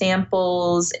lots of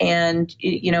samples and,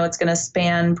 it's going to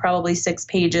span probably 6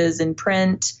 pages in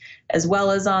print as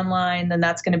well as online, then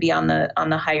that's going to be on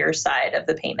the higher side of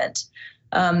the payment.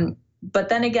 But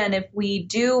then again, if we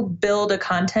do build a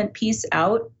content piece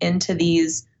out into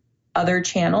these other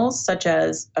channels, such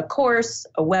as a course,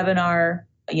 a webinar,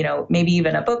 maybe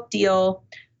even a book deal,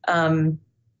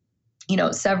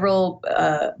 several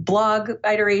blog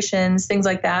iterations, things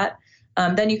like that,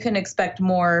 then you can expect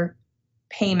more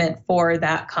payment for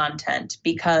that content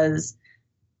because,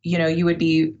 you would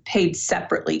be paid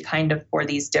separately kind of for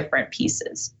these different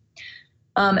pieces.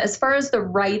 As far as the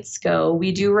rights go,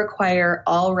 we do require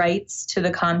all rights to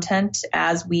the content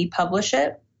as we publish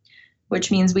it, which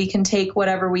means we can take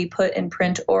whatever we put in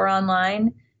print or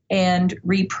online and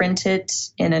reprint it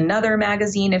in another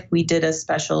magazine if we did a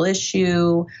special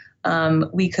issue.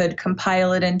 We could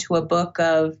compile it into a book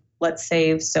of, let's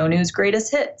say, Sew News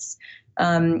Greatest Hits.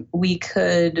 We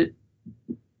could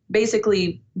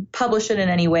basically publish it in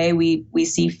any way we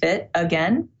see fit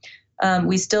again.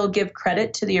 We still give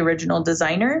credit to the original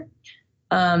designer.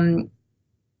 And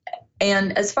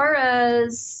as far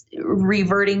as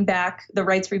reverting back, the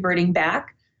rights reverting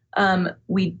back,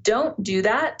 we don't do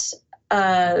that.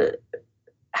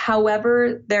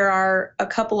 However, there are a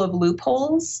couple of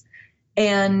loopholes,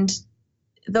 and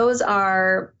those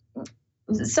are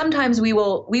sometimes we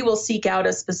will seek out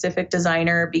a specific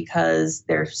designer because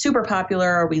they're super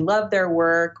popular or we love their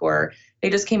work or they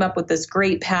just came up with this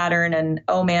great pattern and,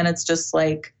 oh man, it's just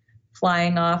like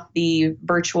flying off the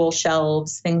virtual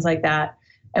shelves, things like that.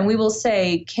 And we will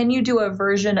say, can you do a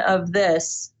version of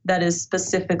this that is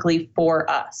specifically for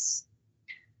us?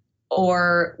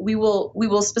 Or we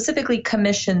will specifically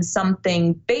commission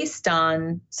something based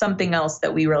on something else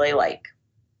that we really like.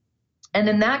 And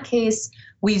in that case,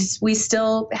 we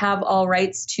still have all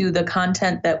rights to the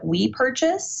content that we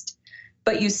purchased,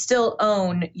 but you still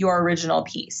own your original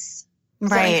piece.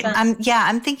 Right.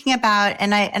 I'm thinking about,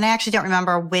 and I actually don't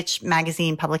remember which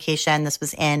magazine publication this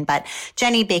was in, but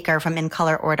Jenny Baker from In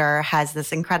Color Order has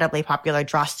this incredibly popular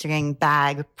drawstring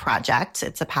bag project.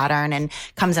 It's a pattern and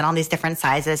comes in all these different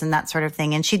sizes and that sort of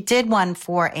thing. And she did one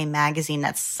for a magazine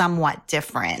that's somewhat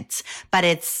different, but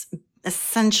it's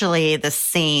essentially the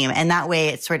same. And that way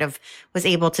it sort of was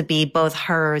able to be both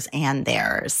hers and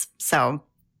theirs. So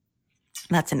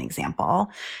that's an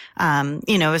example.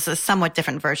 It was a somewhat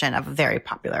different version of a very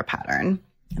popular pattern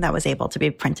that was able to be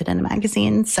printed in a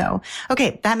magazine. So,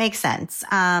 okay, that makes sense.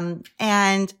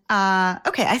 Okay,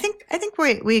 I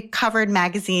think we covered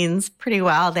magazines pretty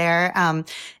well there.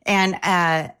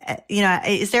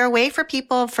 Is there a way for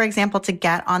people, for example, to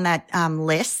get on that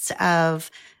list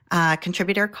of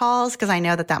contributor calls? Because I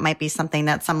know that might be something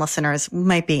that some listeners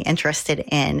might be interested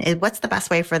in. What's the best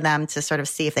way for them to sort of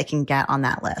see if they can get on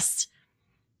that list?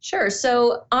 Sure.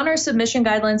 So on our submission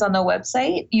guidelines on the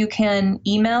website, you can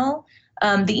email.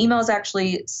 The email is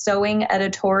actually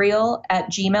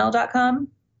sewingeditorial@gmail.com.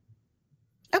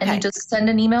 Okay. And you just send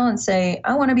an email and say,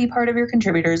 I want to be part of your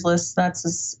contributors list.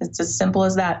 It's as simple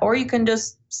as that. Or you can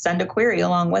just send a query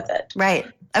along with it. Right.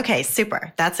 Okay,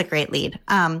 super. That's a great lead.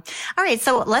 All right,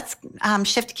 so let's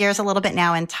shift gears a little bit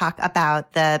now and talk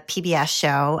about the PBS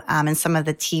show and some of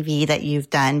the TV that you've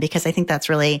done, because I think that's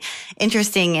really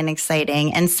interesting and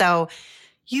exciting. And so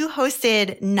you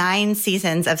hosted 9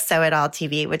 seasons of Sew It All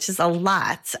TV, which is a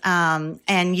lot.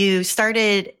 And you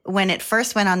started when it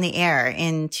first went on the air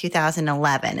in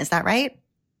 2011. Is that right?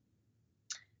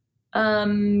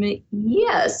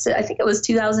 Yes, I think it was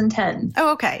 2010.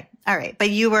 Oh, okay. All right. But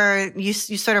you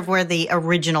sort of were the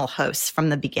original host from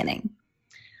the beginning.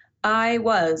 I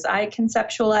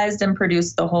conceptualized and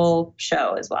produced the whole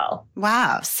show as well.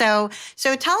 Wow. So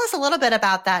tell us a little bit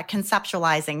about that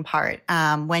conceptualizing part.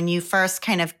 When you first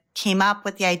kind of came up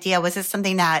with the idea, was this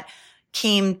something that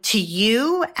came to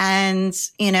you and,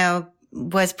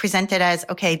 was presented as,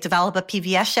 okay, develop a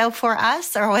PBS show for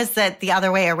us? Or was it the other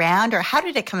way around? Or how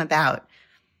did it come about?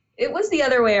 It was the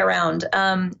other way around.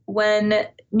 When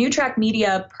New Track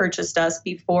Media purchased us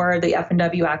before the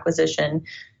F&W acquisition,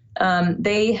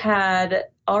 they had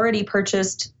already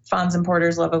purchased Fons and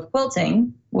Porter's Love of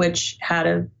Quilting, which had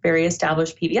a very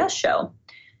established PBS show.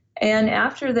 And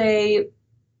after they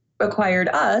acquired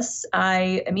us,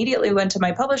 I immediately went to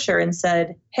my publisher and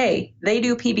said, hey, they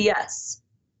do PBS.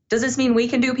 Does this mean we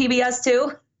can do PBS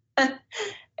too?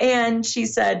 And she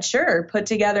said, sure, put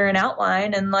together an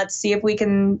outline and let's see if we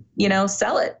can,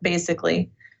 sell it,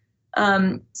 basically.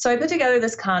 So I put together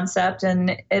this concept,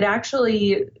 and it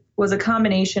actually was a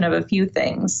combination of a few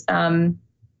things.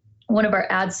 One of our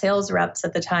ad sales reps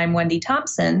at the time, Wendy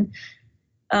Thompson,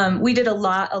 we did a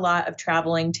lot of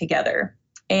traveling together.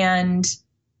 And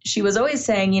she was always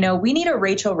saying, we need a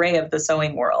Rachel Ray of the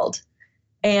sewing world.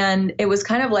 And it was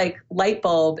kind of like light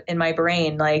bulb in my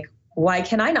brain, like, why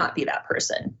can I not be that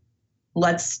person?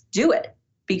 Let's do it,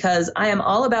 because I am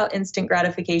all about instant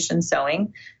gratification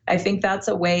sewing. I think that's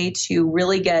a way to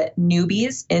really get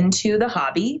newbies into the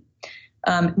hobby.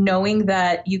 Knowing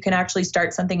that you can actually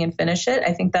start something and finish it.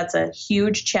 I think that's a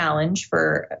huge challenge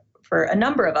for a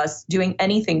number of us doing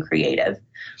anything creative,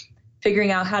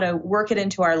 figuring out how to work it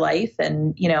into our life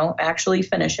and, actually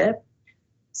finish it.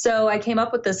 So I came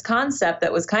up with this concept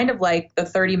that was kind of like the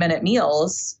 30-minute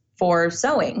meals for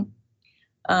sewing,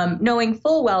 knowing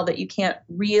full well that you can't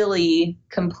really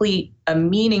complete a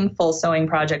meaningful sewing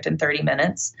project in 30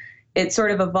 minutes. It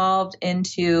sort of evolved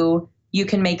into, you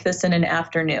can make this in an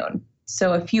afternoon.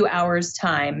 So a few hours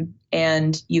time,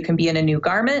 and you can be in a new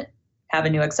garment, have a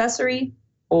new accessory,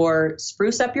 or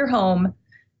spruce up your home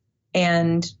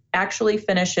and actually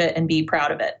finish it and be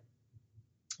proud of it.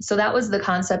 So that was the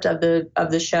concept of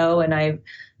the show. And I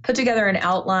put together an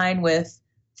outline with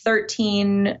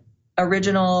 13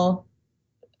 original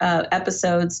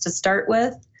episodes to start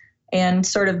with, and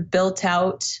sort of built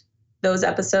out those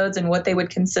episodes and what they would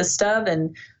consist of,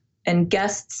 and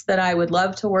guests that I would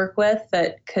love to work with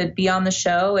that could be on the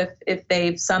show if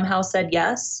they somehow said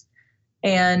yes.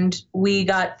 And we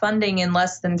got funding in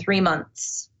less than 3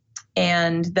 months.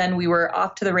 And then we were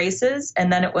off to the races.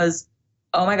 And then it was,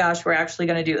 oh my gosh, we're actually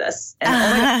going to do this. And oh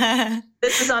my gosh,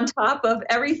 this is on top of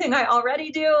everything I already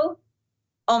do.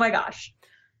 Oh my gosh.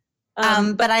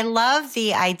 But I love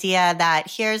the idea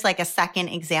that here's like a second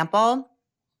example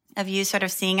of you sort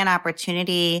of seeing an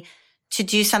opportunity to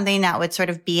do something that would sort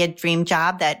of be a dream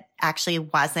job that actually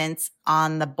wasn't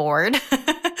on the board.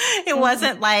 It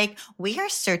wasn't like, we are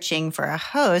searching for a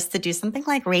host to do something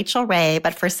like Rachel Ray,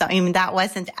 but that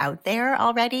wasn't out there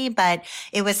already, but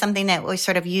it was something that was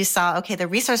sort of, you saw, okay, the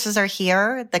resources are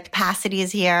here, the capacity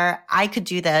is here, I could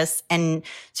do this, and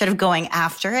sort of going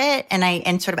after it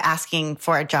and sort of asking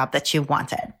for a job that you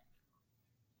wanted.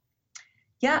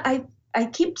 Yeah, I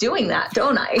keep doing that,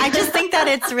 don't I? I just think that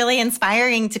it's really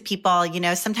inspiring to people.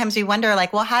 Sometimes we wonder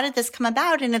like, well, how did this come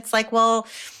about? And it's like, well,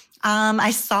 I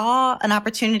saw an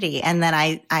opportunity and then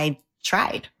I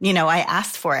tried, I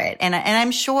asked for it. And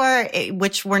I'm sure,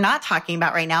 which we're not talking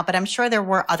about right now, but I'm sure there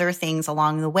were other things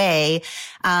along the way,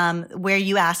 where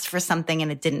you asked for something and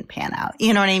it didn't pan out.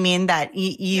 You know what I mean? That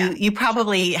you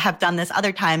probably have done this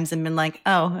other times and been like,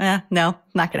 oh, no,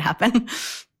 not going to happen.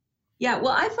 Yeah.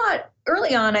 Well,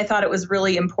 early on, I thought it was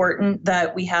really important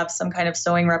that we have some kind of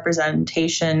sewing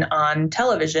representation on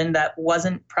television that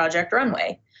wasn't Project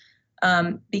Runway.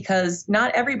 Because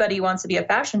not everybody wants to be a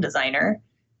fashion designer.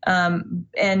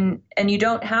 And you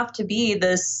don't have to be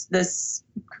this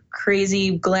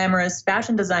crazy, glamorous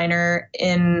fashion designer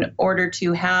in order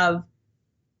to have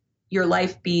your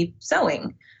life be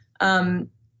sewing.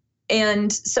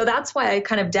 And so that's why I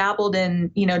kind of dabbled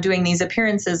in, doing these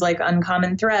appearances like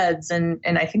Uncommon Threads. And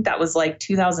I think that was like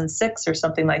 2006 or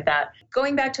something like that.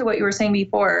 Going back to what you were saying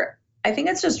before, I think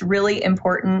it's just really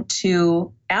important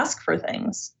to ask for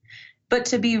things, but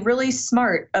to be really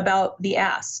smart about the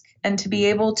ask and to be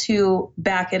able to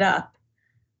back it up.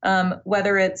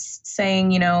 Whether it's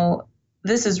saying,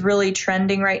 this is really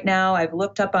trending right now. I've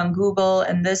looked up on Google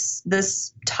and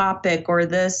this topic or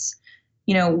this,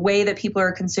 way that people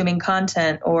are consuming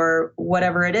content or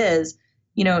whatever it is,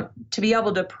 to be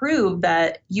able to prove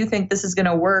that you think this is going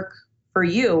to work for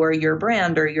you or your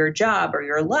brand or your job or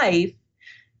your life.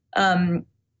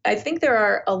 I think there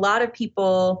are a lot of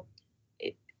people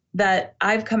that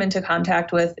I've come into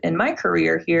contact with in my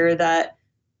career here that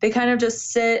they kind of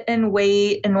just sit and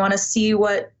wait and want to see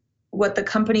what the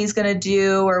company's going to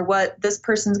do, or what this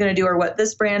person's going to do, or what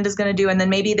this brand is going to do. And then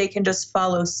maybe they can just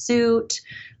follow suit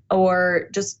or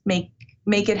just make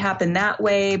it happen that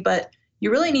way. But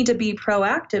you really need to be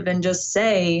proactive and just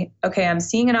say, okay, I'm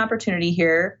seeing an opportunity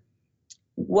here.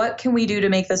 What can we do to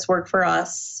make this work for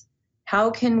us? How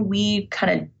can we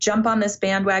kind of jump on this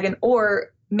bandwagon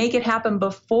or make it happen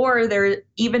before there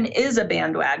even is a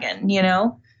bandwagon,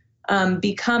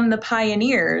 become the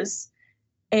pioneers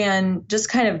and just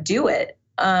kind of do it.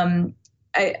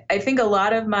 I think a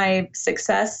lot of my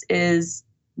success is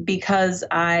because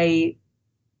I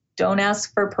don't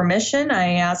ask for permission.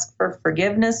 I ask for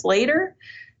forgiveness later.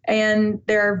 And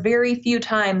there are very few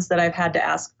times that I've had to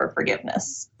ask for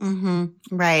forgiveness. Mm-hmm.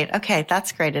 Right. Okay.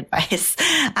 That's great advice.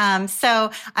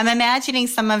 So I'm imagining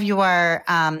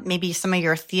maybe some of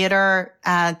your theater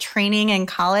training in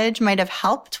college might have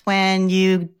helped when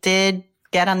you did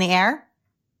get on the air.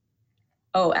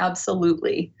 Oh,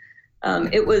 absolutely.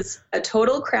 It was a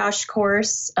total crash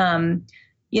course, and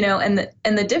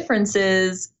the difference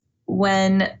is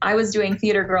when I was doing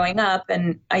theater growing up,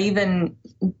 and I even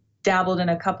dabbled in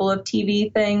a couple of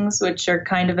TV things, which are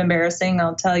kind of embarrassing.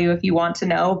 I'll tell you if you want to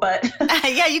know, but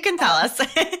yeah, you can tell us.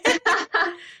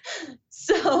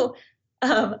 So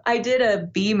I did a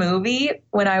B movie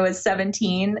when I was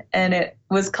 17, and it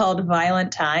was called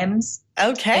Violent Times.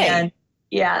 Okay. And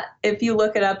yeah, if you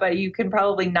look it up, you can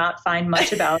probably not find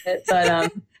much about it,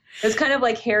 but it was kind of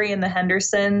like Harry and the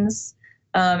Hendersons,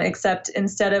 except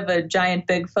instead of a giant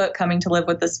Bigfoot coming to live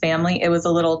with this family, it was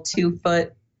a little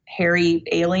 2-foot hairy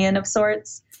alien of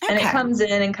sorts. Okay. And it comes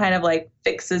in and kind of like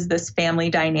fixes this family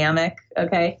dynamic.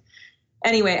 Okay.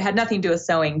 Anyway, it had nothing to do with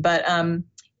sewing, but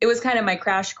it was kind of my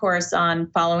crash course on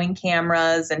following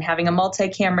cameras and having a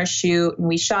multi-camera shoot. And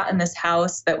we shot in this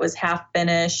house that was half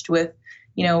finished with,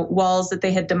 walls that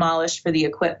they had demolished for the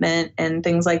equipment and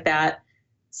things like that.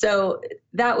 So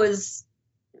that was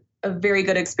a very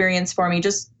good experience for me,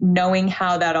 just knowing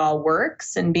how that all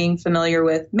works and being familiar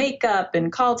with makeup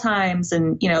and call times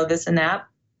and, this and that.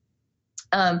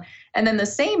 And then the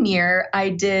same year, I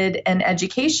did an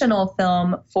educational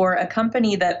film for a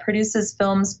company that produces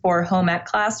films for home ec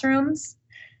classrooms.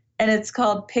 And it's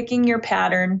called Picking Your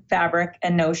Pattern, Fabric,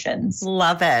 and Notions.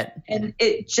 Love it. And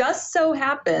it just so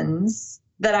happens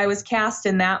that I was cast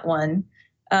in that one.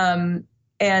 And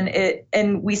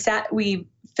we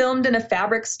filmed in a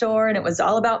fabric store, and it was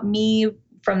all about me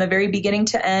from the very beginning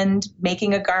to end,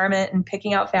 making a garment and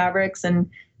picking out fabrics. And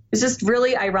it was just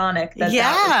really ironic.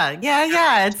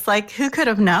 Yeah. It's like, who could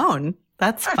have known?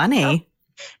 That's funny.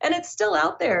 And it's still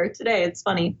out there today. It's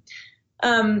funny.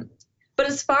 But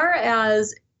as far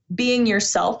as being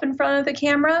yourself in front of the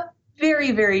camera,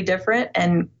 very, very different.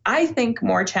 And I think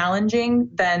more challenging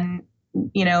than,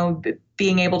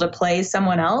 being able to play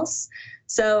someone else.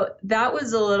 So that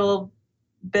was a little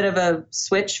bit of a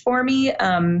switch for me,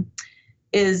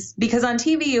 is because on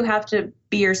TV, you have to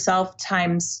be yourself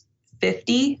times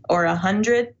 50 or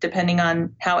 100, depending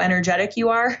on how energetic you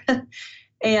are.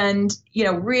 And,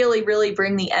 really, really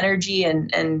bring the energy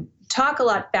and talk a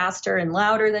lot faster and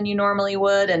louder than you normally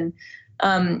would. And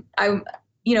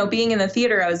being in the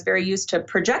theater, I was very used to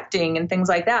projecting and things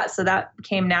like that. So that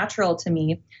came natural to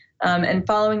me. And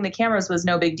following the cameras was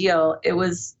no big deal. It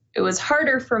was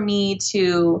harder for me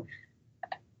to,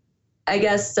 I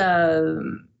guess I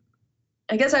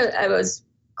was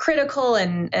critical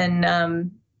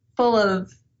and full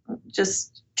of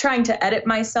just trying to edit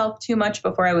myself too much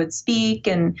before I would speak.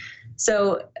 And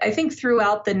so I think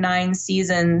throughout the 9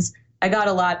 seasons, I got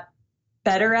a lot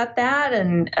better at that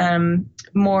and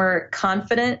more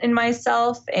confident in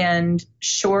myself and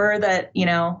sure that,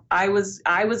 I was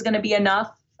going to be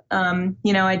enough.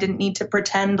 I didn't need to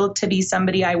pretend to be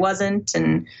somebody I wasn't.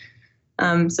 And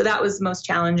so that was most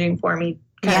challenging for me.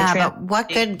 But what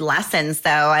good lessons, though.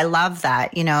 I love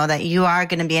that, that you are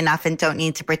going to be enough and don't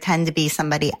need to pretend to be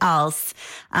somebody else,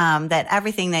 that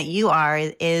everything that you are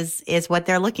is what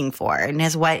they're looking for and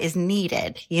is what is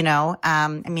needed,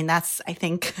 that's, I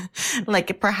think,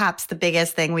 like perhaps the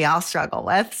biggest thing we all struggle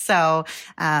with. So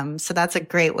that's a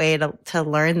great way to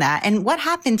learn that. And what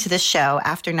happened to the show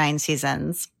after 9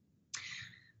 seasons?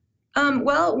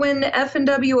 Well, when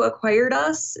F&W acquired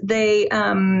us, they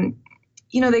kind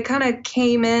of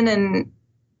came in and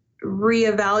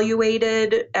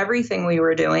reevaluated everything we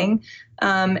were doing.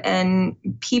 And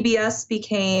PBS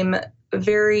became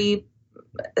very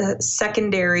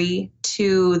secondary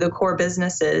to the core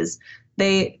businesses.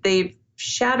 They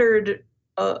shattered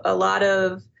a lot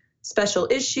of special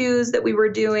issues that we were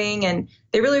doing, and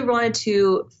they really wanted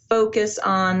to focus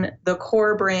on the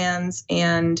core brands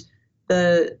and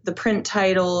the print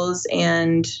titles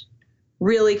and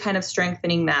really kind of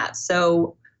strengthening that.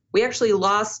 So we actually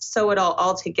lost Sew It All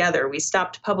altogether. We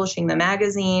stopped publishing the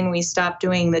magazine. We stopped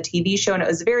doing the TV show, and it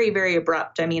was very, very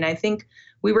abrupt. I mean, I think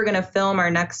we were going to film our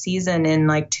next season in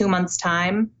like 2 months'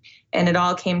 time, and it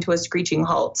all came to a screeching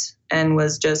halt and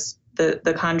was just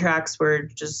the contracts were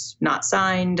just not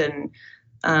signed and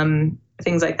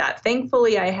things like that.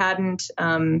 Thankfully, I hadn't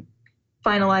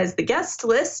finalized the guest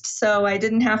list, so I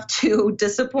didn't have to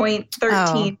disappoint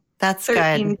 13, that's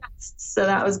 13 good. guests. So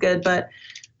that was good. But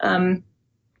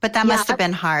that must have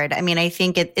been hard. I mean, I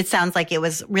think it sounds like it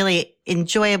was really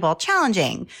enjoyable,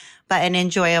 challenging, but an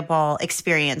enjoyable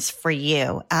experience for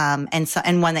you,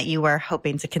 and one that you were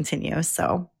hoping to continue.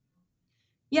 So,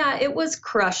 yeah, it was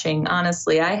crushing.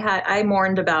 Honestly, I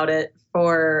mourned about it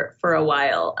for a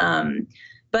while.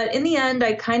 But in the end,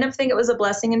 I kind of think it was a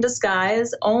blessing in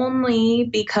disguise, only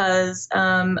because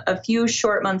a few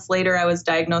short months later, I was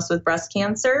diagnosed with breast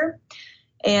cancer.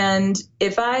 And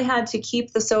if I had to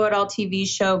keep the Sew It All TV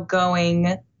show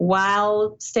going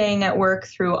while staying at work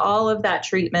through all of that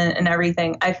treatment and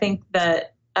everything, I think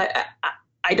that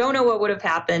I don't know what would have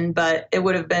happened, but it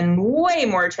would have been way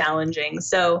more challenging.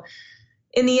 So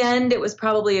in the end, it was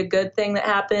probably a good thing that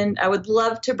happened. I would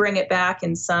love to bring it back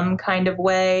in some kind of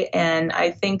way, and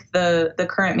I think the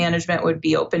current management would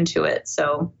be open to it.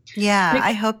 So yeah,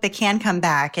 I hope it can come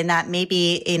back, and that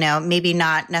maybe maybe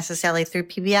not necessarily through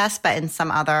PBS, but in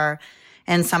some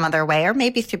other way, or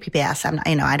maybe through PBS.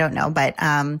 I don't know,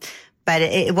 but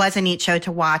it was a neat show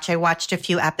to watch. I watched a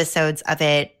few episodes of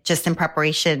it just in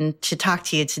preparation to talk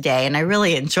to you today, and I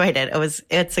really enjoyed it.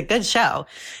 It's a good show.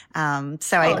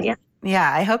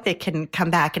 Yeah, I hope it can come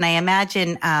back. And I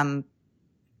imagine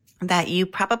that you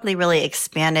probably really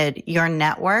expanded your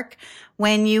network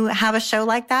when you have a show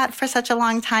like that for such a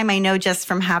long time. I know just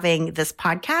from having this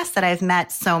podcast that I've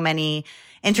met so many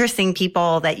interesting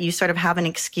people that you sort of have an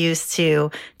excuse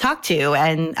to talk to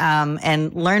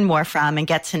and learn more from and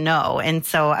get to know. And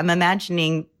so I'm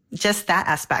imagining just that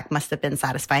aspect must have been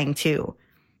satisfying too.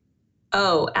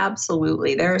 Oh,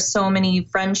 absolutely. There are so many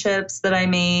friendships that I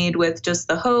made with just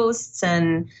the hosts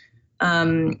and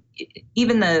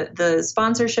even the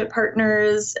sponsorship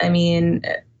partners. I mean,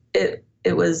 it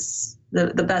was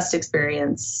the best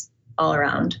experience all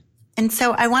around. And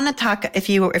so I want to talk, if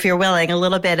you're willing, a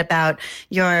little bit about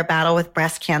your battle with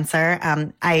breast cancer.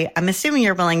 I'm assuming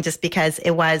you're willing just because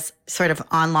it was sort of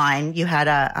online. You had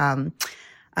a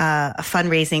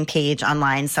fundraising page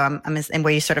online. So and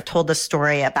where you sort of told the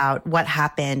story about what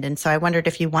happened. And so I wondered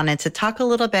if you wanted to talk a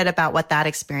little bit about what that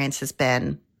experience has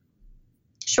been.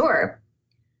 Sure.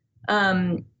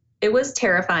 It was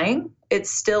terrifying. It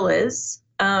still is.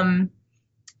 I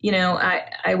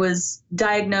was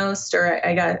diagnosed, or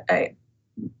I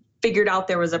figured out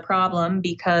there was a problem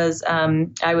because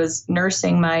I was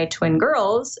nursing my twin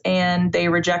girls and they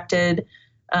rejected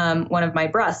one of my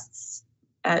breasts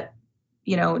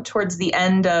towards the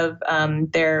end of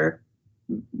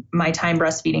my time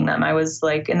breastfeeding them. I was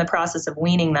like in the process of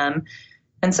weaning them.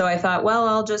 And so I thought, well,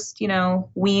 I'll just,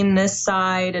 wean this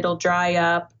side, it'll dry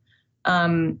up.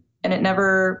 And it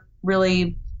never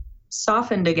really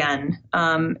softened again.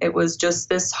 It was just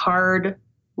this hard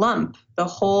lump, the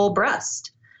whole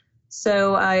breast.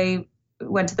 So I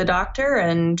went to the doctor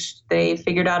and they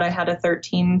figured out I had a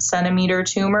 13 centimeter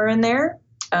tumor in there.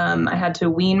 I had to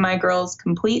wean my girls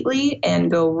completely and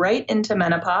go right into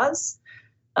menopause.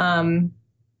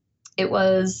 It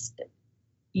was,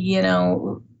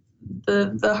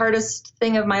 the hardest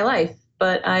thing of my life,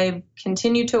 but I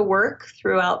continued to work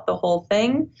throughout the whole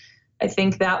thing. I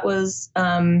think that was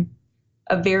a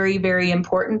very, very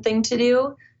important thing to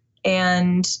do.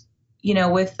 And,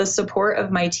 with the support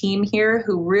of my team here,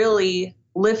 who really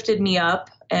lifted me up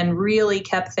and really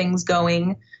kept things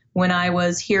going when I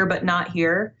was here but not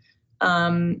here,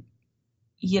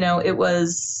 it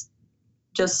was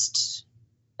just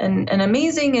an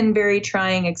amazing and very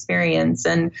trying experience.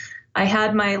 And I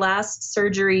had my last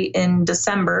surgery in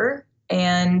December,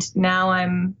 and now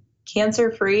I'm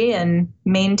cancer-free and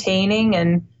maintaining.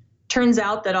 And turns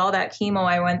out that all that chemo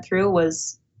I went through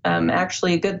was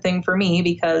actually a good thing for me,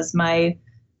 because my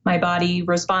body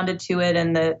responded to it,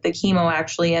 and the chemo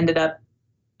actually ended up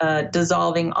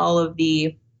dissolving all of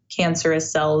the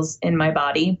cancerous cells in my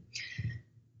body.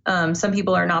 Some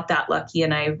people are not that lucky,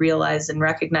 and I realize and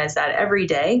recognize that every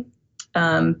day.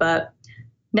 But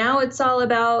now it's all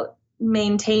about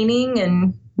maintaining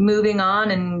and moving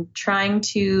on and trying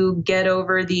to get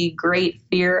over the great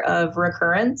fear of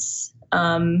recurrence,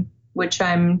 which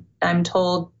I'm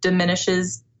told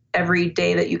diminishes every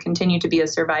day that you continue to be a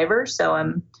survivor. So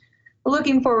I'm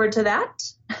looking forward to that.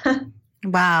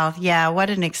 Wow. Yeah. What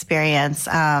an experience.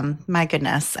 My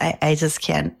goodness. I just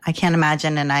I can't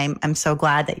imagine. And I'm so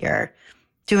glad that you're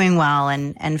doing well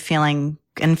and feeling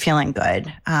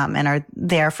good. And are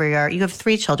there for you have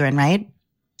 3 children, right?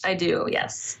 I do.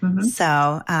 Yes. Mm-hmm.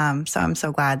 So I'm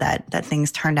so glad that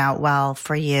things turned out well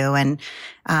for you. And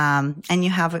you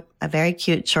have a very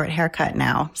cute short haircut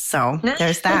now. So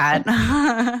there's that.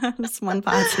 That's one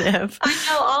positive. I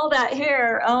know, all that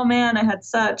hair. Oh man, I had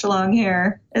such long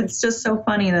hair. It's just so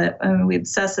funny that we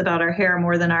obsess about our hair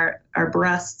more than our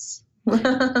breasts.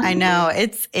 I know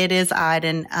it is odd.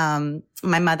 And,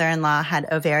 my mother-in-law had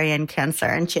ovarian cancer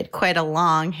and she had quite a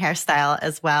long hairstyle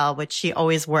as well, which she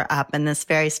always wore up in this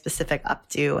very specific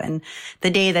updo. And the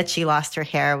day that she lost her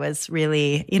hair was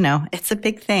really, it's a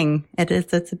big thing.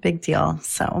 It's a big deal.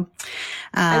 So,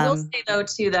 I will say though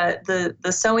too, that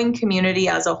the sewing community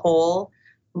as a whole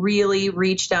really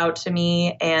reached out to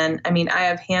me. And I mean, I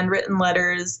have handwritten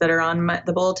letters that are on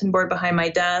the bulletin board behind my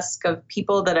desk of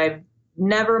people that I've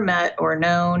never met or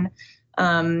known.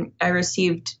 I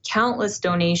received countless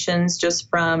donations just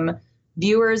from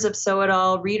viewers of Sew It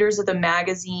All, readers of the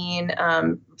magazine,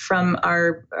 from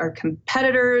our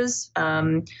competitors.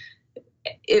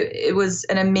 It was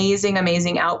an amazing,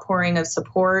 amazing outpouring of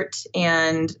support.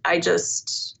 And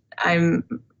I'm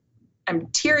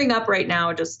tearing up right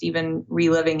now, just even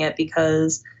reliving it,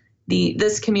 because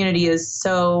this community is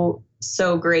so,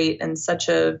 so great and such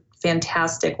a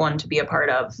fantastic one to be a part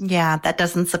of. Yeah, that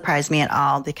doesn't surprise me at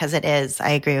all because it is. I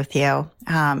agree with you.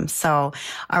 So,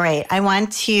 all right. I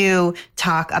want to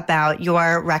talk about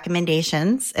your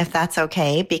recommendations, if that's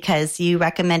okay, because you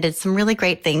recommended some really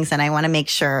great things and I want to make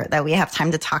sure that we have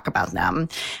time to talk about them.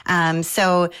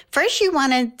 So first you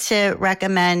wanted to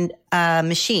recommend a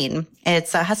machine.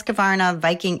 It's a Husqvarna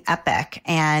Viking Epic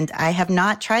and I have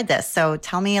not tried this. So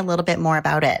tell me a little bit more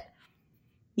about it.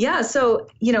 Yeah. So,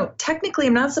 technically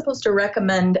I'm not supposed to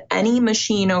recommend any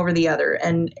machine over the other.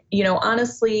 And,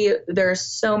 honestly, there are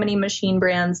so many machine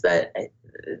brands that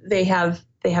they have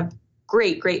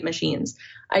great, great machines.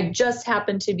 I just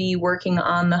happen to be working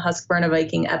on the Husqvarna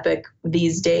Viking Epic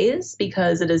these days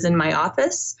because it is in my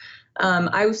office.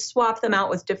 I swap them out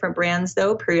with different brands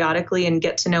though periodically and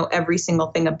get to know every single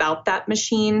thing about that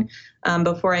machine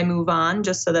before I move on,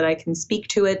 just so that I can speak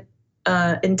to it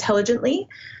intelligently.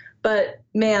 But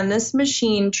man, this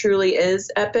machine truly is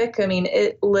epic. I mean,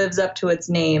 it lives up to its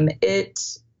name.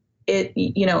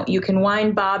 You can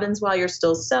wind bobbins while you're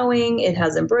still sewing. It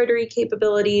has embroidery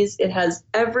capabilities. It has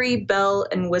every bell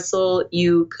and whistle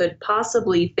you could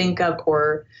possibly think of,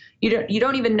 or you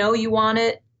don't even know you want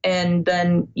it, and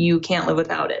then you can't live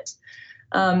without it.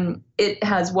 It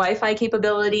has Wi-Fi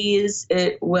capabilities.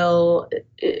 It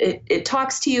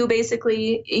talks to you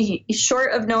basically.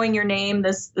 Short of knowing your name,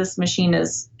 this machine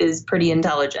is pretty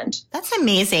intelligent. That's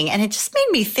amazing. And it just made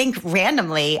me think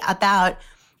randomly about,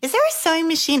 is there a sewing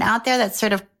machine out there that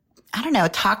sort of, I don't know,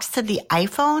 talks to the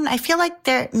iPhone? I feel like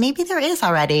maybe there is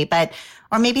already,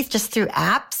 or maybe it's just through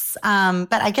apps.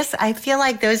 But I guess I feel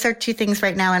like those are 2 things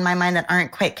right now in my mind that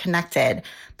aren't quite connected,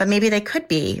 but maybe they could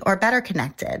be or better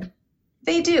connected.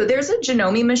 They do. There's a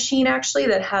Janome machine actually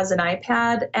that has an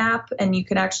iPad app, and you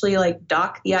can actually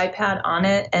dock the iPad on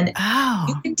it, and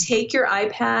you can take your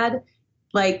iPad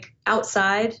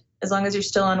outside as long as you're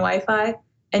still on Wi-Fi,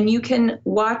 and you can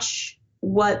watch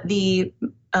what the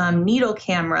needle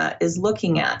camera is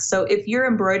looking at. So if you're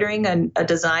embroidering a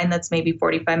design that's maybe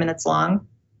 45 minutes long,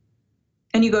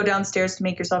 and you go downstairs to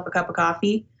make yourself a cup of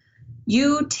coffee,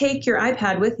 you take your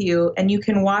iPad with you and you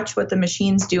can watch what the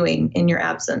machine's doing in your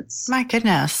absence. My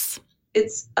goodness.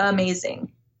 It's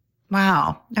amazing.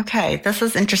 Wow. Okay. This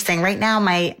is interesting. Right now,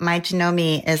 my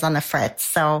Janome is on the fritz.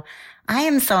 So I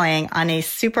am sewing on a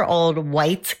super old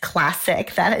white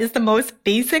classic. That is the most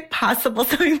basic possible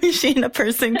sewing machine a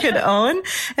person could own.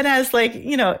 It has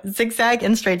zigzag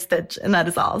and straight stitch, and that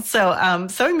is all. So,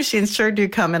 sewing machines sure do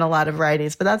come in a lot of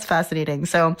varieties, but that's fascinating.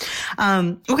 So,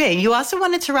 okay. You also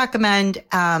wanted to recommend,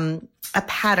 a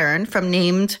pattern from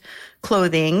Named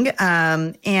Clothing.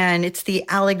 And it's the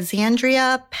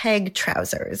Alexandria peg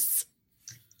trousers.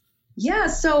 Yeah,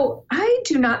 so I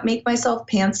do not make myself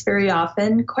pants very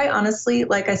often. Quite honestly,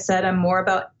 like I said, I'm more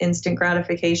about instant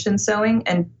gratification sewing,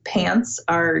 and pants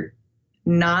are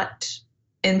not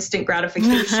instant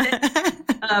gratification.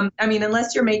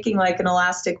 Unless you're making an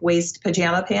elastic waist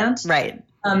pajama pant. Right.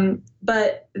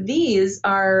 But these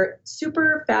are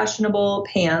super fashionable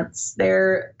pants.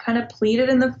 They're kind of pleated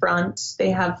in the front.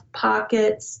 They have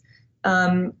pockets.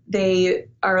 They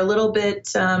are a little bit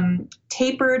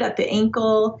tapered at the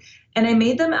ankle. And I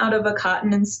made them out of a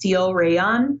cotton and steel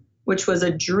rayon, which was a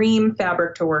dream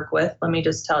fabric to work with, let me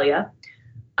just tell you.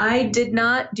 I did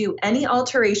not do any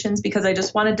alterations because I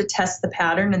just wanted to test the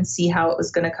pattern and see how it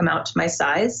was going to come out to my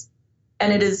size.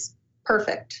 And it is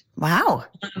perfect. Wow.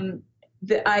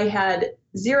 I had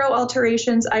 0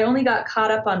 alterations. I only got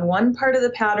caught up on one part of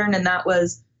the pattern, and that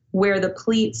was where the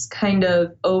pleats kind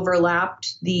of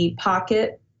overlapped the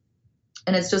pocket.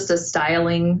 And it's just a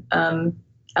styling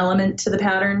element to the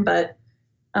pattern. But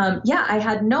I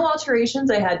had no alterations.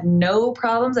 I had no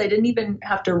problems. I didn't even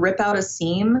have to rip out a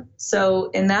seam. So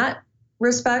in that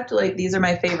respect, like, these are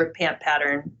my favorite pant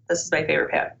pattern. This is my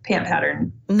favorite pant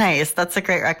pattern. Nice. That's a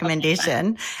great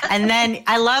recommendation. And then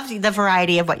I love the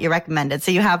variety of what you recommended.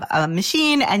 So you have a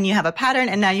machine and you have a pattern,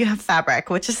 and now you have fabric,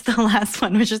 which is the last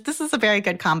one, this is a very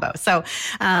good combo. So,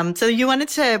 so you wanted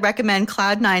to recommend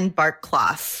Cloud9 bark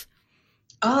cloth.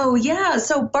 Oh, yeah.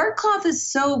 So bark cloth is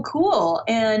so cool.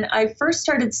 And I first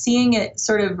started seeing it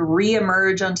sort of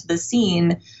reemerge onto the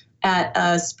scene at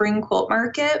a spring quilt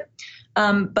market.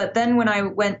 But then when I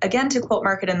went again to quilt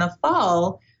market in the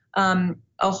fall, a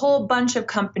whole bunch of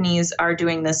companies are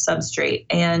doing this substrate.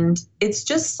 And it's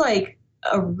just like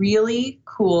a really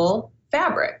cool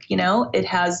fabric. You know, it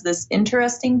has this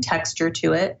interesting texture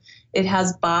to it. It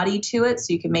has body to it,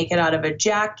 so you can make it out of a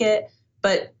jacket.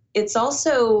 But it's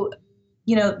also,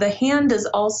 you know, the hand is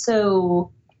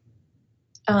also,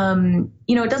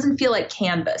 it doesn't feel like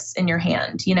canvas in your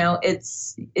hand. You know, it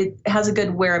has a good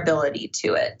wearability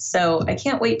to it. So I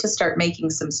can't wait to start making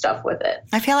some stuff with it.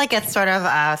 I feel like it's sort of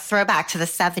a throwback to the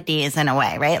 70s in a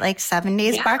way, right? Like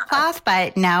 70s bark cloth,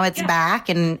 but now it's back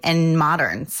and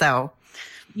modern. So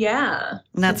yeah,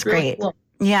 that's really great. Cool.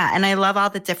 Yeah. And I love all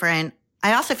the different,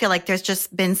 I also feel like there's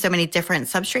just been so many different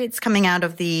substrates coming out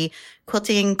of the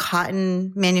quilting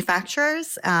cotton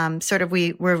manufacturers.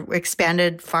 We're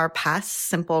expanded far past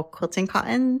simple quilting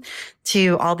cotton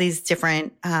to all these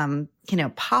different,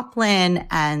 poplin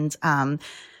and,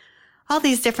 all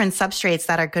these different substrates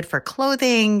that are good for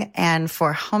clothing and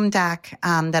for home deck,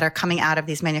 that are coming out of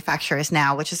these manufacturers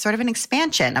now, which is sort of an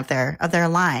expansion of their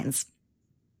lines.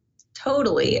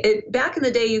 Totally. Back in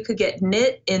the day, you could get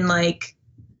knit in like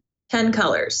 10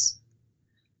 colors.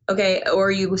 Okay.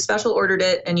 Or you special ordered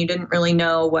it and you didn't really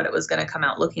know what it was going to come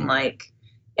out looking like.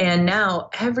 And now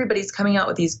everybody's coming out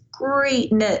with these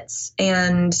great knits.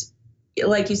 And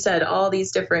like you said, all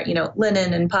these different,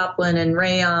 linen and poplin and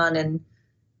rayon. And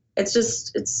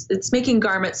it's making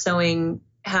garment sewing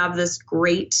have this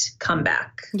great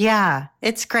comeback. Yeah,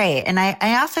 it's great. And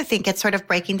I also think it's sort of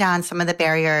breaking down some of the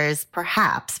barriers,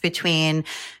 perhaps, between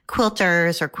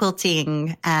quilters or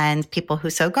quilting and people who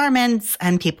sew garments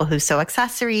and people who sew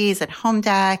accessories at home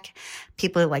deck,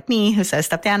 people like me who sew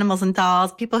stuffed animals and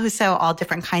dolls, people who sew all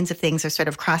different kinds of things are sort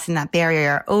of crossing that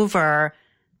barrier over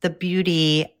the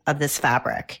beauty of this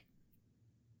fabric.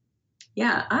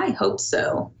 Yeah, I hope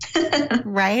so.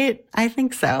 Right? I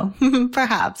think so.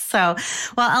 Perhaps. So,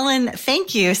 well, Ellen,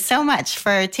 thank you so much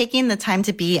for taking the time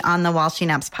to be on the While She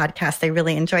Naps podcast. I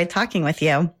really enjoyed talking with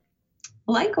you.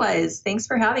 Likewise. Thanks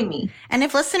for having me. And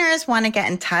if listeners want to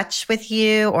get in touch with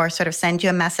you or sort of send you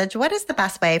a message, what is the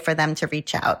best way for them to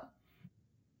reach out?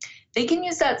 They can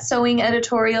use that sewing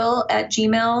editorial at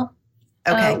Gmail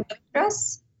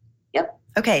address. Yep.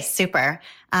 Okay, super.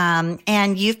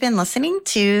 And you've been listening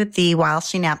to the While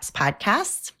She Naps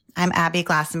podcast. I'm Abby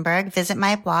Glassenberg. Visit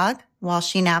my blog,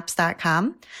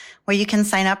 whileshenaps.com, where you can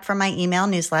sign up for my email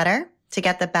newsletter to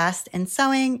get the best in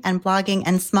sewing and blogging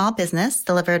and small business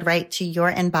delivered right to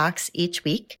your inbox each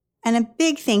week. And a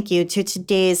big thank you to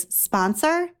today's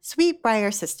sponsor,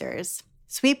 Sweetbriar Sisters.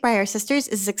 Sweetbriar Sisters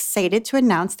is excited to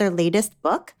announce their latest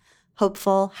book,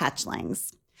 Hopeful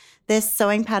Hatchlings. This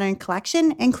sewing pattern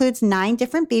collection includes 9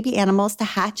 different baby animals to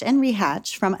hatch and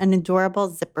rehatch from an adorable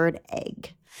zippered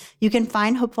egg. You can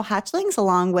find Hopeful Hatchlings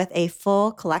along with a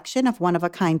full collection of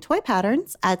one-of-a-kind toy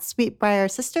patterns at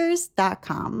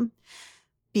sweetbriarsisters.com.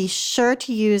 Be sure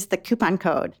to use the coupon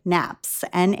code NAPS,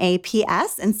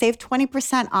 N-A-P-S, and save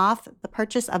 20% off the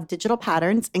purchase of digital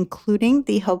patterns, including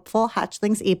the Hopeful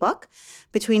Hatchlings ebook,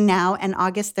 between now and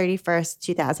August 31st,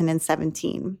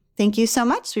 2017. Thank you so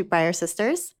much, Sweetbriar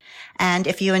Sisters. And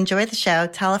if you enjoy the show,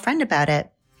 tell a friend about it.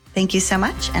 Thank you so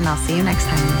much, and I'll see you next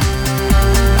time.